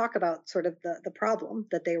started to talk about sort of the problem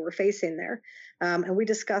that they were facing there. And we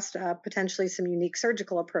discussed potentially some unique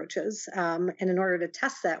surgical approaches. And in order to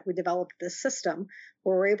test that, we developed this system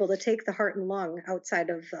where we're able to take the heart and lung outside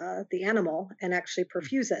of the animal and actually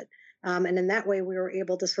perfuse it. And in that way, we were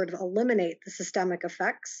able to sort of eliminate the systemic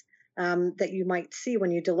effects that you might see when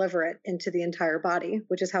you deliver it into the entire body,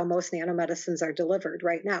 which is how most nanomedicines are delivered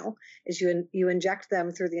right now, is you inject them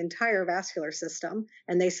through the entire vascular system,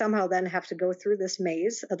 and they somehow then have to go through this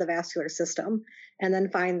maze of the vascular system and then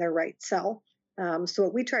find their right cell. So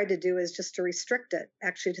what we tried to do is just to restrict it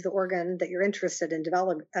actually to the organ that you're interested in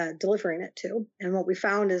delivering it to. And what we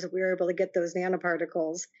found is that we were able to get those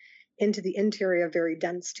nanoparticles into the interior of very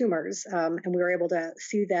dense tumors. And we were able to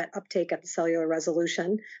see that uptake at the cellular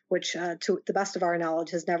resolution, which to the best of our knowledge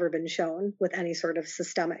has never been shown with any sort of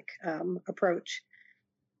systemic approach.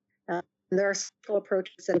 There are several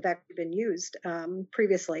approaches that have actually been used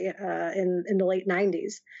previously in the late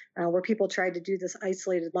 90s, where people tried to do this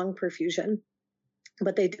isolated lung perfusion.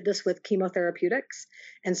 But they did this with chemotherapeutics.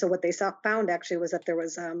 And so what they found actually was that there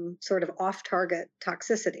was sort of off-target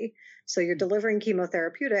toxicity. So you're delivering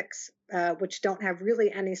chemotherapeutics, which don't have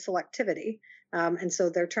really any selectivity. And so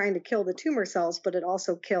they're trying to kill the tumor cells, but it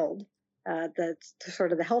also killed the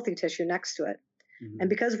sort of the healthy tissue next to it. Mm-hmm. And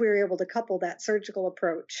because we were able to couple that surgical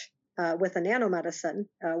approach with a nanomedicine,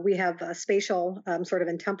 we have a spatial sort of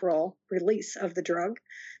and temporal release of the drug.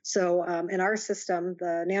 So in our system,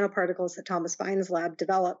 the nanoparticles that Thomas Fine's lab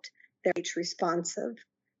developed, they're pH responsive.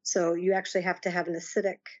 So you actually have to have an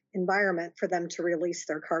acidic environment for them to release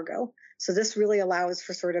their cargo. So this really allows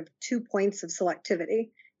for sort of 2 points of selectivity,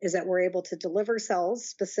 is that we're able to deliver cells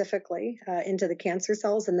specifically into the cancer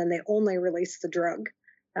cells, and then they only release the drug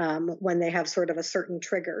when they have sort of a certain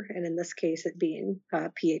trigger, and in this case, it being a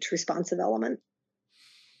pH responsive element.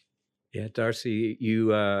 Yeah, Darcy,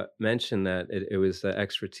 you mentioned that it was the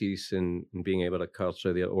expertise in being able to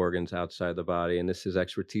culture the organs outside the body, and this is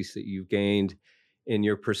expertise that you've gained in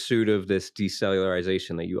your pursuit of this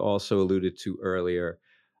decellularization that you also alluded to earlier.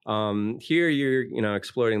 Here, you're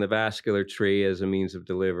exploring the vascular tree as a means of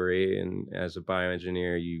delivery, and as a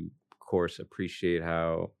bioengineer, you of course appreciate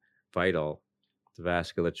how vital the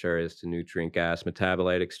vasculature is to nutrient gas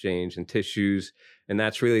metabolite exchange in tissues. And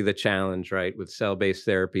that's really the challenge, right? With cell-based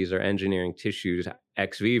therapies or engineering tissues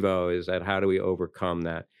ex vivo, is that how do we overcome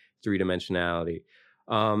that three-dimensionality.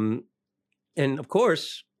 And of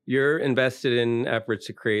course, you're invested in efforts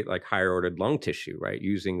to create like higher ordered lung tissue, right?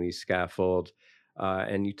 Using these scaffolds.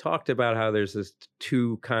 And you talked about how there's this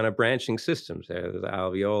two kind of branching systems there, the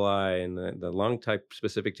alveoli and the lung type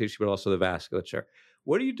specific tissue, but also the vasculature.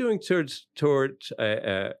 What are you doing towards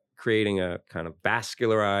creating a kind of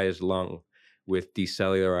vascularized lung with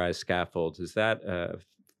decellularized scaffolds? Is that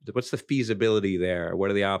what's the feasibility there? What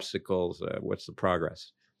are the obstacles? What's the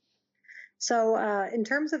progress? So, in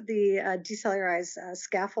terms of the decellularized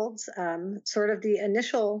scaffolds, sort of the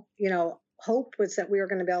initial, hope was that we were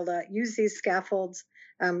going to be able to use these scaffolds,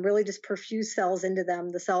 really just perfuse cells into them.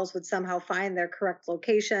 The cells would somehow find their correct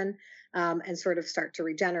location and sort of start to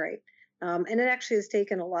regenerate. And it actually has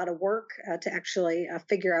taken a lot of work to actually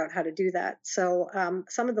figure out how to do that. So,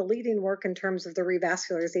 some of the leading work in terms of the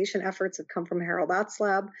revascularization efforts have come from Harold Ott's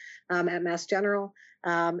lab at Mass General.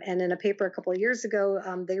 And in a paper a couple of years ago,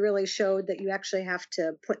 they really showed that you actually have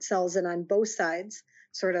to put cells in on both sides,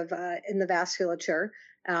 sort of in the vasculature,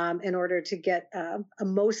 in order to get a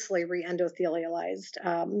mostly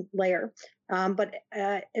re-endothelialized layer. But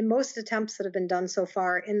in most attempts that have been done so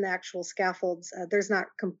far in the actual scaffolds, there's not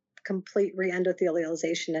complete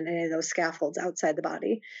re-endothelialization in any of those scaffolds outside the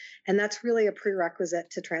body. And that's really a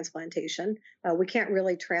prerequisite to transplantation. We can't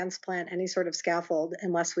really transplant any sort of scaffold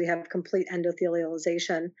unless we have complete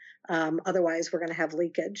endothelialization. Otherwise, we're going to have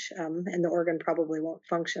leakage, and the organ probably won't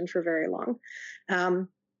function for very long.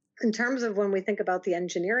 In terms of when we think about the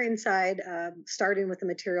engineering side, starting with the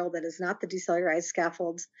material that is not the decellularized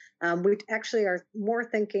scaffolds, we actually are more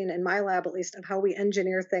thinking, in my lab at least, of how we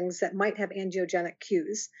engineer things that might have angiogenic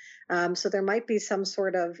cues. So there might be some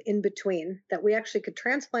sort of in-between that we actually could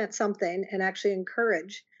transplant something and actually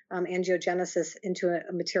encourage angiogenesis into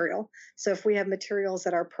a material. So if we have materials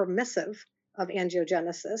that are permissive of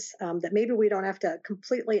angiogenesis, that maybe we don't have to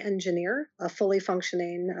completely engineer a fully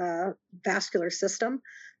functioning vascular system,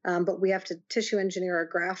 but we have to tissue engineer a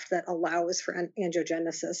graft that allows for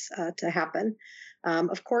angiogenesis to happen.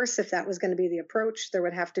 Of course, if that was going to be the approach, there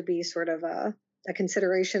would have to be sort of a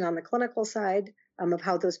consideration on the clinical side of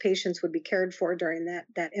how those patients would be cared for during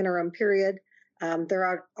that interim period.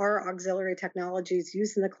 There are auxiliary technologies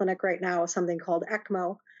used in the clinic right now, something called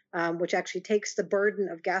ECMO, which actually takes the burden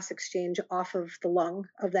of gas exchange off of the lung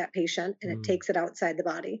of that patient and it takes it outside the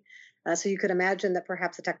body. So you could imagine that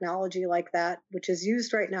perhaps a technology like that, which is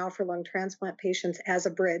used right now for lung transplant patients as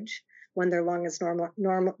a bridge when their lung is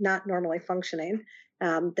not normally functioning,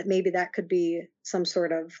 that maybe that could be some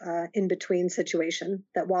sort of in-between situation,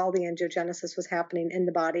 that while the angiogenesis was happening in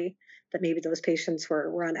the body, that maybe those patients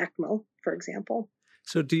were on ECMO, for example.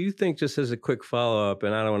 So do you think, just as a quick follow-up,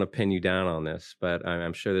 and I don't want to pin you down on this, but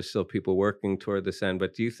I'm sure there's still people working toward this end,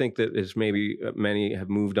 but do you think that is maybe many have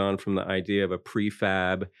moved on from the idea of a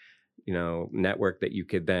prefab, network that you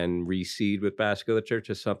could then reseed with vasculature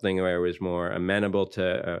to something where it was more amenable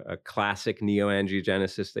to a classic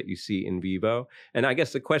neoangiogenesis that you see in vivo? And I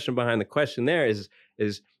guess the question behind the question there is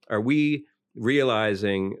are we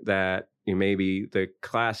realizing that maybe the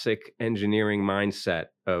classic engineering mindset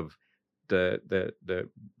of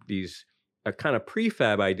these a kind of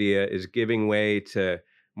prefab idea is giving way to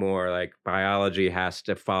more like biology has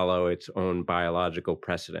to follow its own biological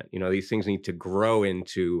precedent? These things need to grow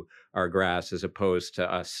into our grass as opposed to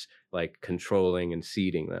us like controlling and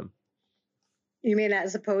seeding them. You mean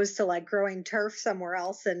as opposed to like growing turf somewhere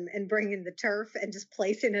else and bringing the turf and just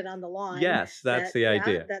placing it on the lawn? Yes, that's the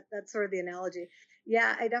idea. That's sort of the analogy.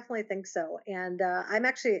 Yeah, I definitely think so. And I'm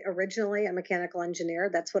actually originally a mechanical engineer.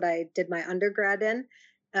 That's what I did my undergrad in.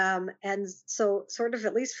 And so sort of,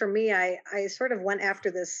 at least for me, I sort of went after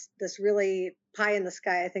this really pie in the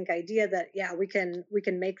sky, I think, idea that, yeah, we can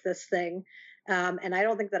make this thing. And I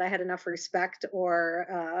don't think that I had enough respect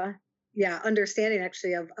or understanding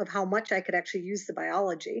actually of how much I could actually use the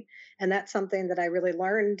biology. And that's something that I really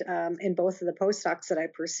learned in both of the postdocs that I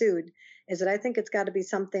pursued, is that I think it's got to be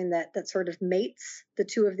something that sort of mates the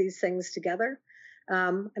two of these things together.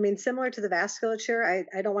 Similar to the vasculature,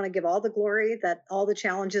 I don't want to give all the glory that all the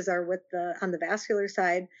challenges are on the vascular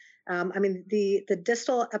side. The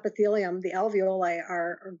distal epithelium, the alveoli,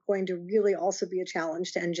 are going to really also be a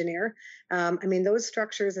challenge to engineer. Those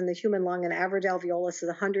structures in the human lung, an average alveolus is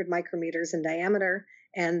 100 micrometers in diameter,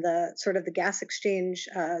 and the sort of the gas exchange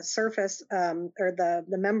surface or the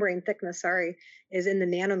membrane thickness, is in the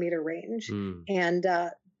nanometer range. And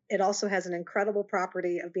it also has an incredible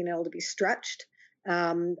property of being able to be stretched.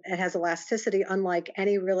 It has elasticity, unlike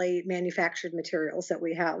any really manufactured materials that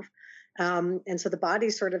we have. And so the body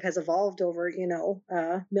sort of has evolved over,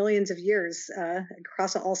 millions of years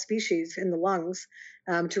across all species in the lungs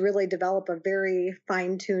to really develop a very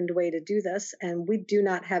fine-tuned way to do this. And we do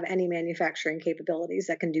not have any manufacturing capabilities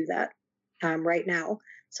that can do that right now.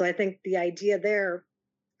 So I think the idea there,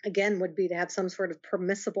 again, would be to have some sort of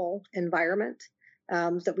permissible environment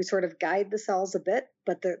that we sort of guide the cells a bit,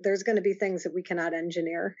 but there's going to be things that we cannot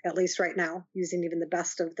engineer, at least right now, using even the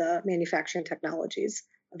best of the manufacturing technologies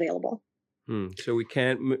available. So we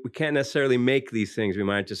can't necessarily make these things. We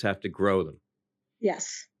might just have to grow them.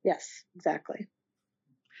 Yes, exactly.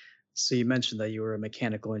 So you mentioned that you were a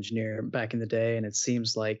mechanical engineer back in the day, and it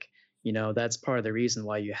seems like, that's part of the reason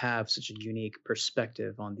why you have such a unique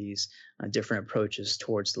perspective on these different approaches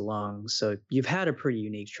towards the lungs. So you've had a pretty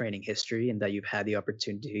unique training history in that you've had the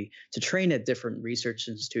opportunity to train at different research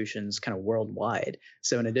institutions kind of worldwide.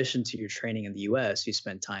 So in addition to your training in the US, you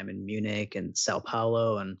spent time in Munich and Sao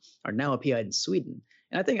Paulo and are now a PI in Sweden.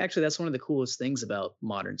 And I think actually that's one of the coolest things about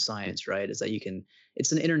modern science, right? Is that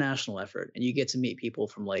it's an international effort and you get to meet people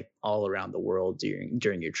from like all around the world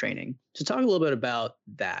during your training. So talk a little bit about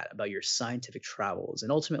that, about your scientific travels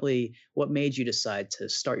and ultimately what made you decide to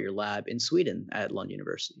start your lab in Sweden at Lund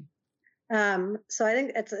University. So I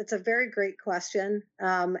think it's a very great question.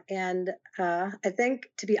 And I think,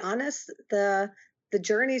 to be honest, the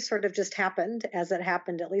journey sort of just happened as it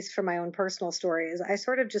happened, at least for my own personal story, is I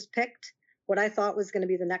sort of just picked what I thought was going to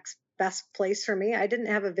be the next best place for me. I didn't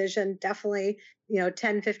have a vision, definitely,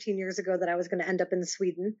 10, 15 years ago, that I was going to end up in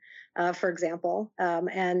Sweden, for example.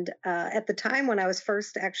 And at the time when I was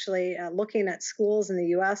first actually looking at schools in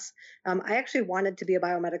the US, I actually wanted to be a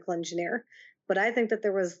biomedical engineer. But I think that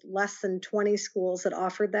there was less than 20 schools that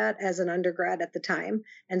offered that as an undergrad at the time.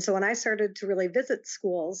 And so when I started to really visit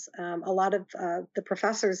schools, a lot of the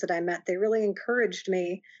professors that I met, they really encouraged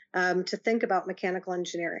me to think about mechanical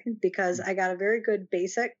engineering because I got a very good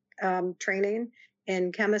basic training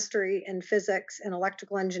in chemistry and physics and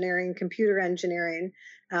electrical engineering, computer engineering,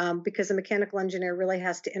 because a mechanical engineer really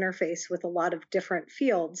has to interface with a lot of different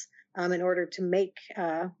fields in order to make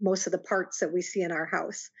most of the parts that we see in our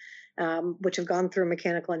house. Which have gone through a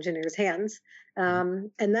mechanical engineer's hands. And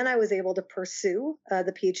then I was able to pursue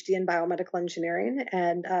the PhD in biomedical engineering.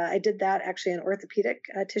 And I did that actually in orthopedic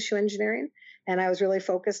tissue engineering. And I was really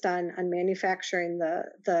focused on manufacturing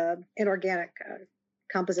the inorganic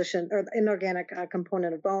composition or the inorganic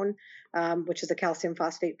component of bone, which is a calcium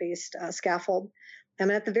phosphate-based scaffold.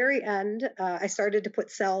 And at the very end, I started to put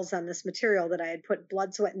cells on this material that I had put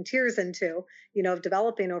blood, sweat, and tears into, of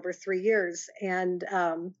developing over 3 years. And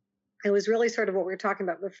it was really sort of what we were talking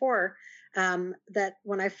about before, that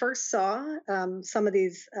when I first saw some of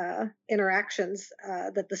these interactions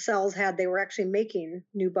that the cells had, they were actually making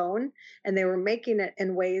new bone, and they were making it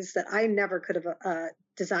in ways that I never could have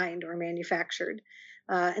designed or manufactured.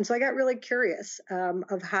 And so I got really curious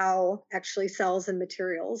of how actually cells and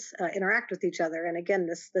materials interact with each other. And again,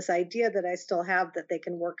 this idea that I still have that they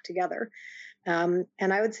can work together. And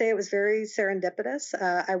I would say it was very serendipitous.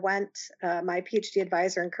 I went, my PhD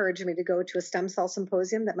advisor encouraged me to go to a stem cell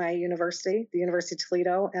symposium that my university, the University of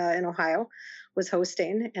Toledo in Ohio, was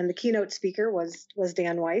hosting. And the keynote speaker was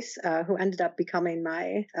Dan Weiss, who ended up becoming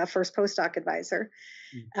my first postdoc advisor.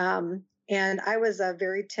 And I was a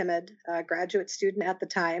very timid graduate student at the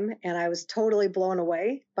time, and I was totally blown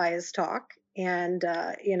away by his talk. And,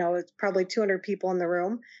 it's probably 200 people in the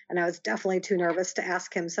room. And I was definitely too nervous to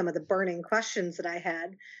ask him some of the burning questions that I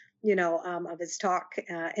had, of his talk.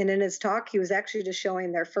 And in his talk, he was actually just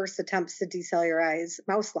showing their first attempts to decellularize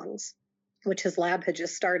mouse lungs, which his lab had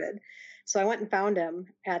just started. So I went and found him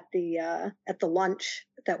at the lunch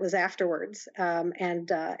that was afterwards.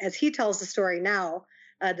 And as he tells the story now,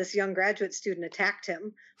 this young graduate student attacked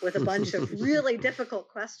him with a bunch of really difficult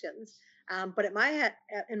questions. But in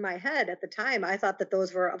my head at the time, I thought that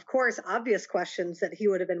those were, of course, obvious questions that he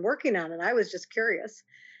would have been working on. And I was just curious.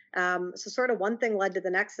 So sort of one thing led to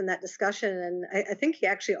the next in that discussion. And I think he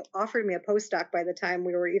actually offered me a postdoc by the time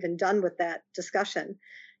we were even done with that discussion.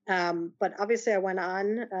 But obviously I went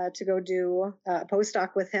on to go do a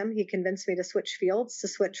postdoc with him. He convinced me to switch fields, to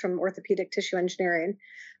switch from orthopedic tissue engineering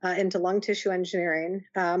into lung tissue engineering.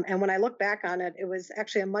 And when I look back on it, it was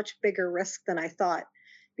actually a much bigger risk than I thought.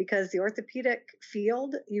 Because the orthopedic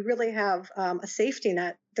field, you really have a safety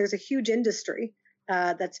net. There's a huge industry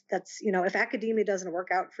that's if academia doesn't work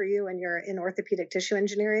out for you and you're in orthopedic tissue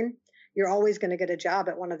engineering, you're always going to get a job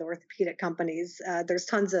at one of the orthopedic companies. There's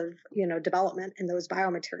tons of, development in those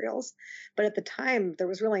biomaterials. But at the time, there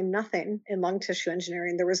was really nothing in lung tissue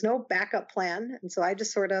engineering. There was no backup plan. And so I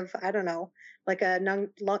just sort of, I don't know, like a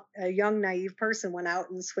young, naive person, went out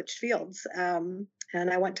and switched fields. And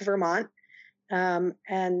I went to Vermont.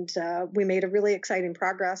 And we made a really exciting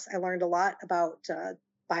progress. I learned a lot about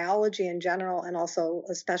biology in general, and also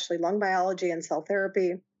especially lung biology and cell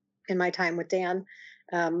therapy in my time with Dan.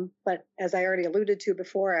 But as I already alluded to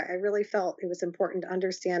before, I really felt it was important to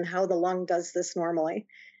understand how the lung does this normally.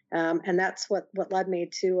 And that's what led me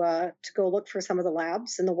to go look for some of the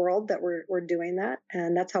labs in the world that were doing that.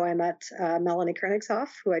 And that's how I met Melanie Koenigshoff,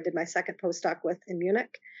 who I did my second postdoc with in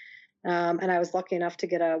Munich. And I was lucky enough to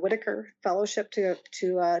get a Whitaker fellowship to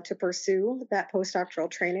pursue that postdoctoral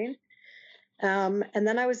training. And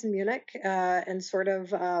then I was in Munich, and sort of,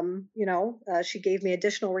 she gave me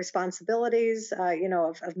additional responsibilities,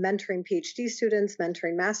 of mentoring PhD students,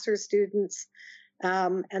 mentoring master's students.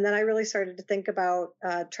 And then I really started to think about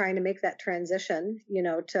trying to make that transition,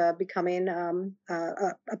 to becoming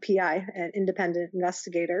a PI, an independent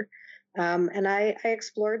investigator. And I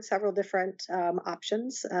explored several different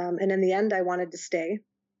options. And in the end, I wanted to stay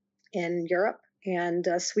in Europe. And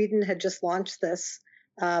Sweden had just launched this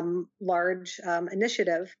large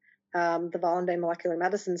initiative, the Wallenberg Molecular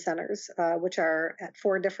Medicine Centers, which are at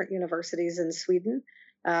 4 different universities in Sweden.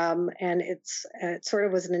 And it sort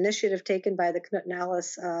of was an initiative taken by the Knut and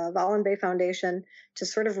Alice Wallenberg Foundation to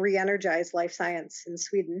sort of re-energize life science in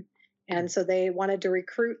Sweden. And so they wanted to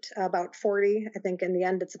recruit about 40, I think in the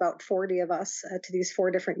end it's about 40 of us to these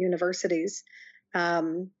 4 different universities,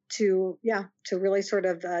 to really sort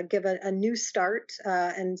of give a new start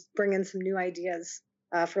and bring in some new ideas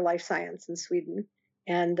for life science in Sweden.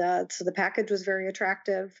 And so the package was very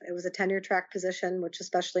attractive. It was a tenure track position, which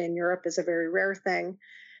especially in Europe is a very rare thing.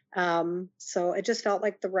 So it just felt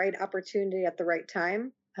like the right opportunity at the right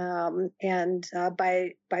time. And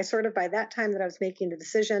by that time that I was making the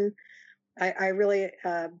decision, I really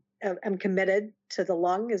am committed to the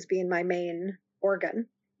lung as being my main organ.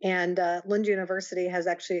 And Lund University has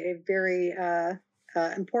actually a very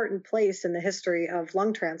important place in the history of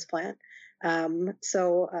lung transplant.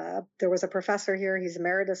 So there was a professor here, he's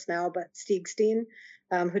emeritus now, but Stig Steen,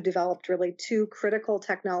 who developed really 2 critical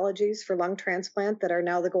technologies for lung transplant that are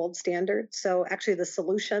now the gold standard. So actually the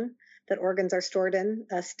solution that organs are stored in,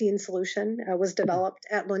 a Steen solution, was developed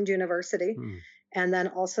at Lund University. And then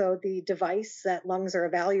also the device that lungs are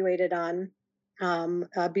evaluated on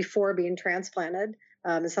before being transplanted,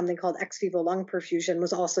 is something called ex vivo lung perfusion,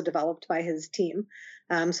 was also developed by his team.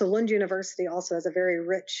 So Lund University also has a very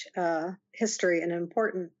rich history and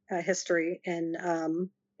important history in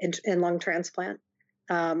lung transplant.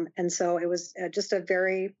 And so it was just a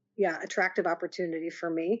very attractive opportunity for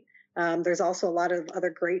me. There's also a lot of other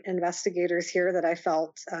great investigators here that I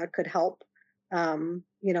felt could help,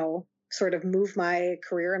 sort of move my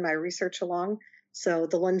career and my research along. So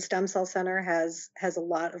the Lund Stem Cell Center has a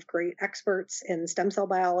lot of great experts in stem cell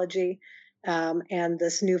biology, and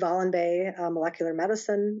this new Wallenberg Molecular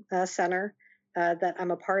Medicine Center that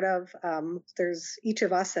I'm a part of. There's each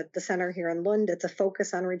of us at the center here in Lund. It's a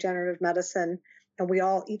focus on regenerative medicine, and we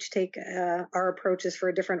all each take our approaches for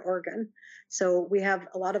a different organ. So we have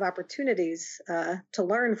a lot of opportunities to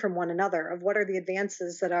learn from one another of what are the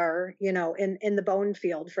advances that are, in the bone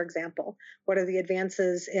field, for example. What are the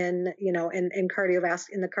advances in the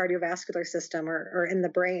cardiovascular system or in the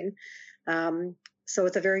brain? So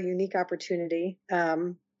it's a very unique opportunity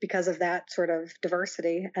because of that sort of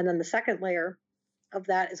diversity. And then the second layer of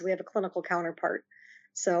that is we have a clinical counterpart.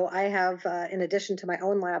 So I have, in addition to my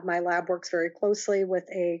own lab, my lab works very closely with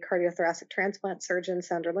a cardiothoracic transplant surgeon,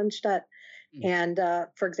 Sandra Lindstedt. And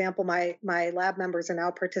for example, my lab members are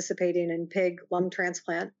now participating in pig lung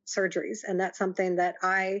transplant surgeries. And that's something that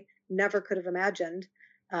I never could have imagined,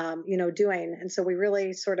 doing. And so we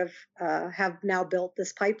really sort of have now built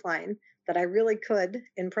this pipeline that I really could,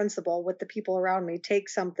 in principle, with the people around me, take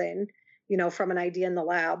something, from an idea in the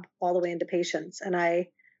lab all the way into patients. And I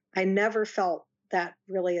never felt that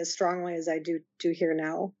really as strongly as I do here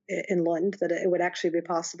now in Lund, that it would actually be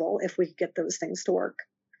possible if we could get those things to work.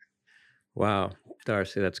 Wow,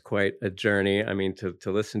 Darcy, that's quite a journey. I mean,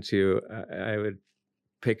 to listen to you, I would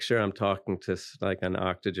picture I'm talking to like an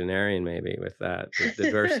octogenarian maybe with that, the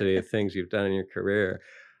diversity of things you've done in your career.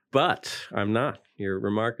 But I'm not. You're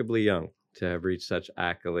remarkably young to have reached such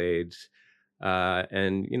accolades.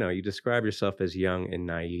 And, you describe yourself as young and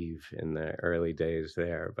naive in the early days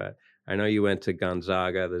there. But I know you went to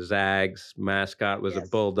Gonzaga, the Zags mascot was a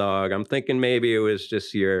bulldog. I'm thinking maybe it was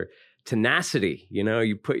just your tenacity.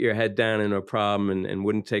 You put your head down in a problem and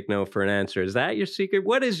wouldn't take no for an answer. Is that your secret?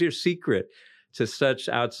 What is your secret to such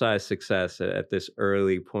outsized success at this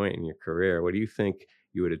early point in your career? What do you think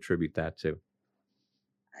you would attribute that to?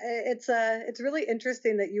 It's really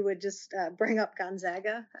interesting that you would just bring up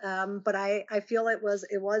Gonzaga, but I feel it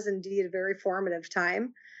was indeed a very formative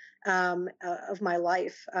time of my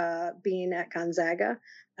life being at Gonzaga.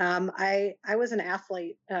 I was an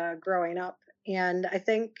athlete growing up, and I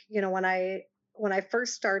think when I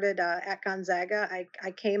first started at Gonzaga,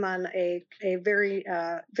 I came on a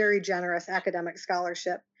very generous academic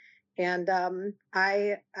scholarship, and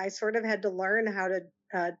I sort of had to learn how to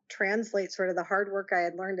translate sort of the hard work I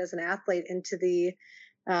had learned as an athlete into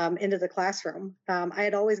the classroom. I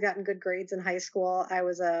had always gotten good grades in high school. I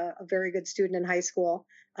was a very good student in high school,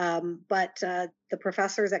 but the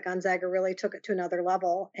professors at Gonzaga really took it to another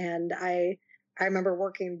level, and I remember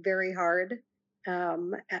working very hard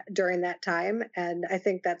during that time, and I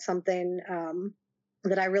think that's something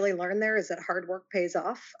that I really learned there, is that hard work pays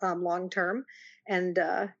off long term. And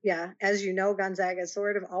yeah, as you know, Gonzaga has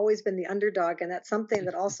sort of always been the underdog, and that's something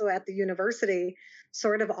that also at the university,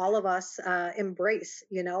 sort of all of us embrace.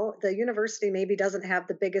 The university maybe doesn't have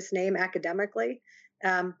the biggest name academically,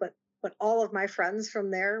 but all of my friends from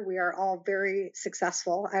there, we are all very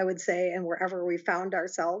successful, I would say, and wherever we found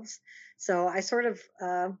ourselves. So I sort of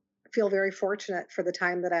feel very fortunate for the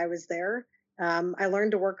time that I was there. I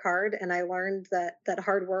learned to work hard, and I learned that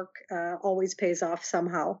hard work always pays off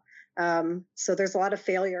somehow. So there's a lot of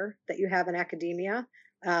failure that you have in academia,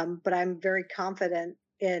 but I'm very confident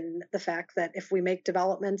in the fact that if we make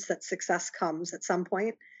developments, that success comes at some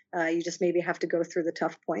point. You just maybe have to go through the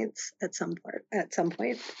tough points at some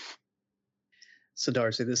point. So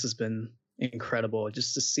Darcy, this has been incredible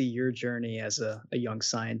just to see your journey as a young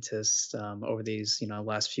scientist over these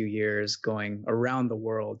last few years, going around the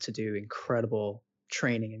world to do incredible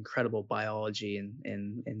training, incredible biology,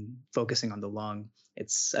 and focusing on the lung.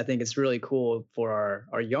 I think it's really cool for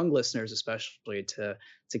our young listeners, especially to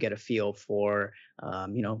get a feel for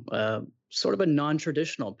sort of a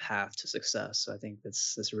non-traditional path to success. So I think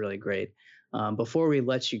that's really great. Before we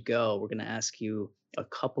let you go, we're going to ask you a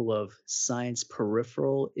couple of science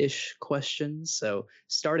peripheral-ish questions. So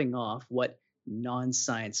starting off, what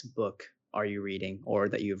non-science book are you reading or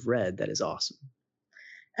that you've read that is awesome?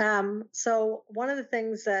 So one of the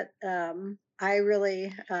things that I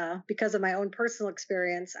really, because of my own personal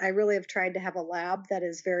experience, I really have tried to have a lab that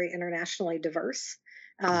is very internationally diverse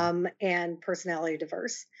and personality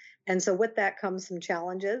diverse. And so with that comes some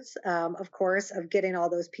challenges, of course, of getting all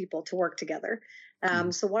those people to work together.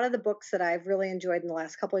 So one of the books that I've really enjoyed in the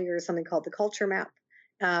last couple of years is something called The Culture Map.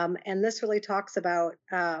 And this really talks about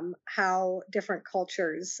how different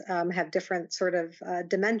cultures have different sort of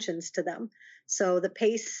dimensions to them. So the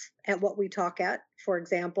pace at what we talk at, for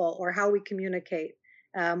example, or how we communicate,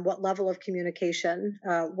 what level of communication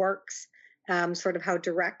works, sort of how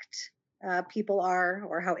direct people are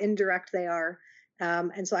or how indirect they are.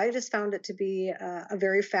 And so I just found it to be a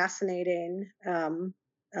very fascinating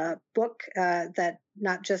book that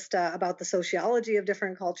not just about the sociology of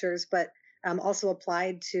different cultures, but also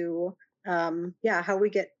applied to how we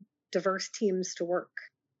get diverse teams to work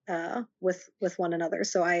with one another.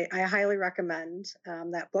 So I highly recommend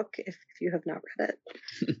that book if you have not read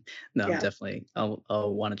it. No, yeah. Definitely.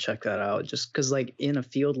 I'll want to check that out, just because like in a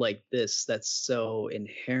field like this that's so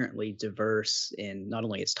inherently diverse in not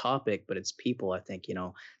only its topic but its people, I think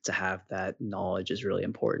to have that knowledge is really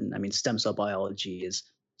important. I mean, stem cell biology is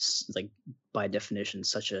like by definition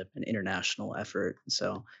such an international effort.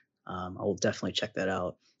 So I will definitely check that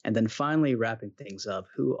out. And then finally, wrapping things up,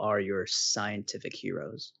 who are your scientific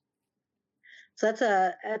heroes? So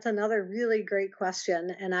that's another really great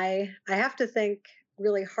question, and I have to think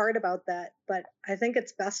really hard about that. But I think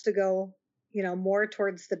it's best to go more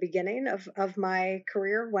towards the beginning of my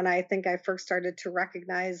career, when I think I first started to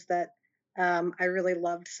recognize that I really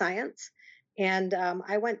loved science. And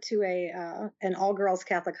I went to an all-girls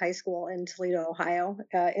Catholic high school in Toledo, Ohio,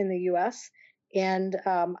 in the U.S. And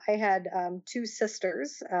I had two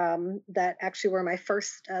sisters that actually were my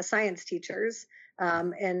first science teachers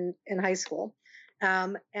in high school.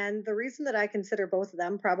 And the reason that I consider both of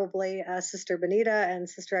them, probably Sister Benita and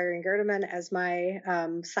Sister Irene Gerdeman, as my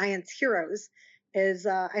science heroes, is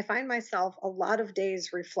I find myself a lot of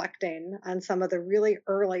days reflecting on some of the really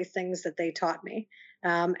early things that they taught me.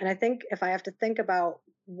 And I think if I have to think about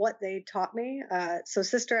what they taught me, so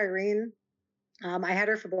Sister Irene, I had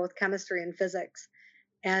her for both chemistry and physics.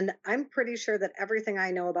 And I'm pretty sure that everything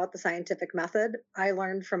I know about the scientific method, I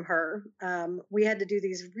learned from her. We had to do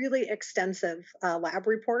these really extensive lab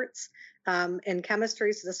reports in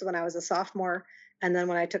chemistry. So this is when I was a sophomore. And then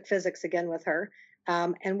when I took physics again with her.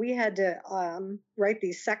 And we had to write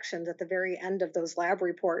these sections at the very end of those lab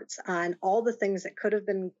reports on all the things that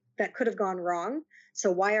could have gone wrong.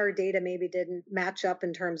 So why our data maybe didn't match up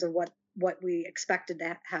in terms of what we expected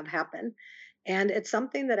to have happen. And it's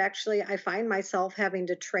something that actually I find myself having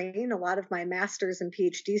to train a lot of my master's and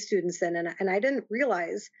PhD students in. And I didn't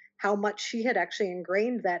realize how much she had actually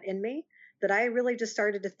ingrained that in me, that I really just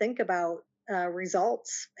started to think about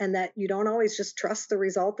results, and that you don't always just trust the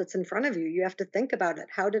result that's in front of you. You have to think about it.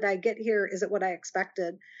 How did I get here? Is it what I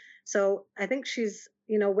expected? So I think she's,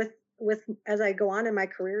 with as I go on in my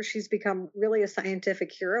career, she's become really a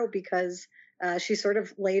scientific hero, because she sort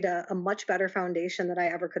of laid a much better foundation than I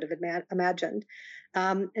ever could have imagined.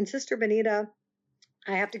 And Sister Benita,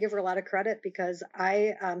 I have to give her a lot of credit, because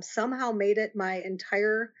I somehow made it my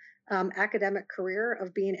entire academic career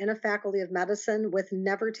of being in a faculty of medicine with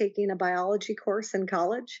never taking a biology course in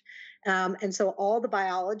college. And so all the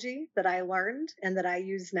biology that I learned and that I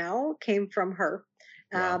use now came from her.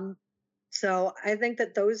 Wow. So I think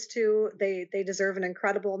that those two, they deserve an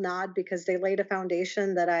incredible nod, because they laid a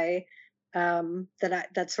foundation that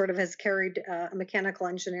sort of has carried a mechanical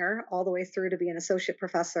engineer all the way through to be an associate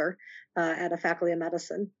professor at a faculty of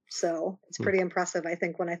medicine. So it's pretty impressive, I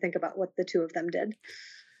think, when I think about what the two of them did.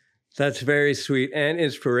 That's very sweet and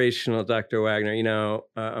inspirational, Dr. Wagner.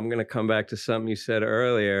 I'm going to come back to something you said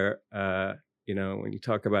earlier. When you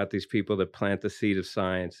talk about these people that plant the seed of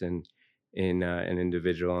science in an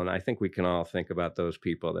individual, and I think we can all think about those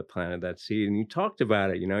people that planted that seed. And you talked about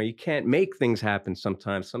it. You can't make things happen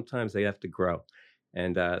sometimes. Sometimes they have to grow.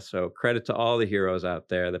 And so credit to all the heroes out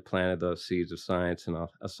there that planted those seeds of science in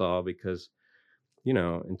us all, because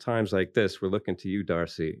in times like this, we're looking to you,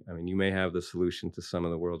 Darcy. I mean, you may have the solution to some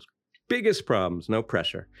of the world's biggest problems. No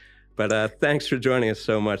pressure. But thanks for joining us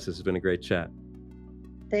so much. This has been a great chat.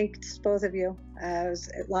 Thanks, both of you. It was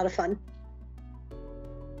a lot of fun.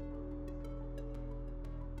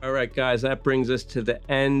 All right, guys, that brings us to the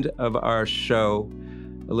end of our show.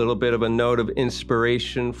 A little bit of a note of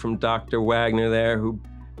inspiration from Dr. Wagner there,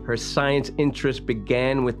 her science interest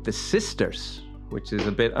began with the sisters, which is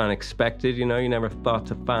a bit unexpected. You never thought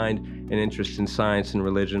to find an interest in science and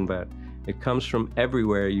religion, but it comes from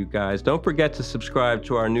everywhere, you guys. Don't forget to subscribe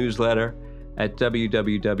to our newsletter at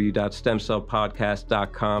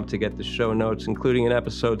www.stemcellpodcast.com to get the show notes, including an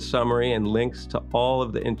episode summary and links to all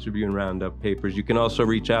of the interview and roundup papers. You can also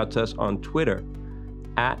reach out to us on Twitter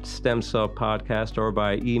at StemCellPodcast or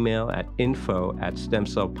by email at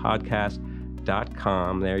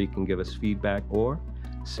info@stemcellpodcast.com. There you can give us feedback or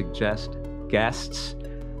suggest guests.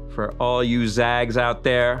 For all you zags out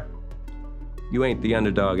there, you ain't the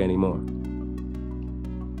underdog anymore.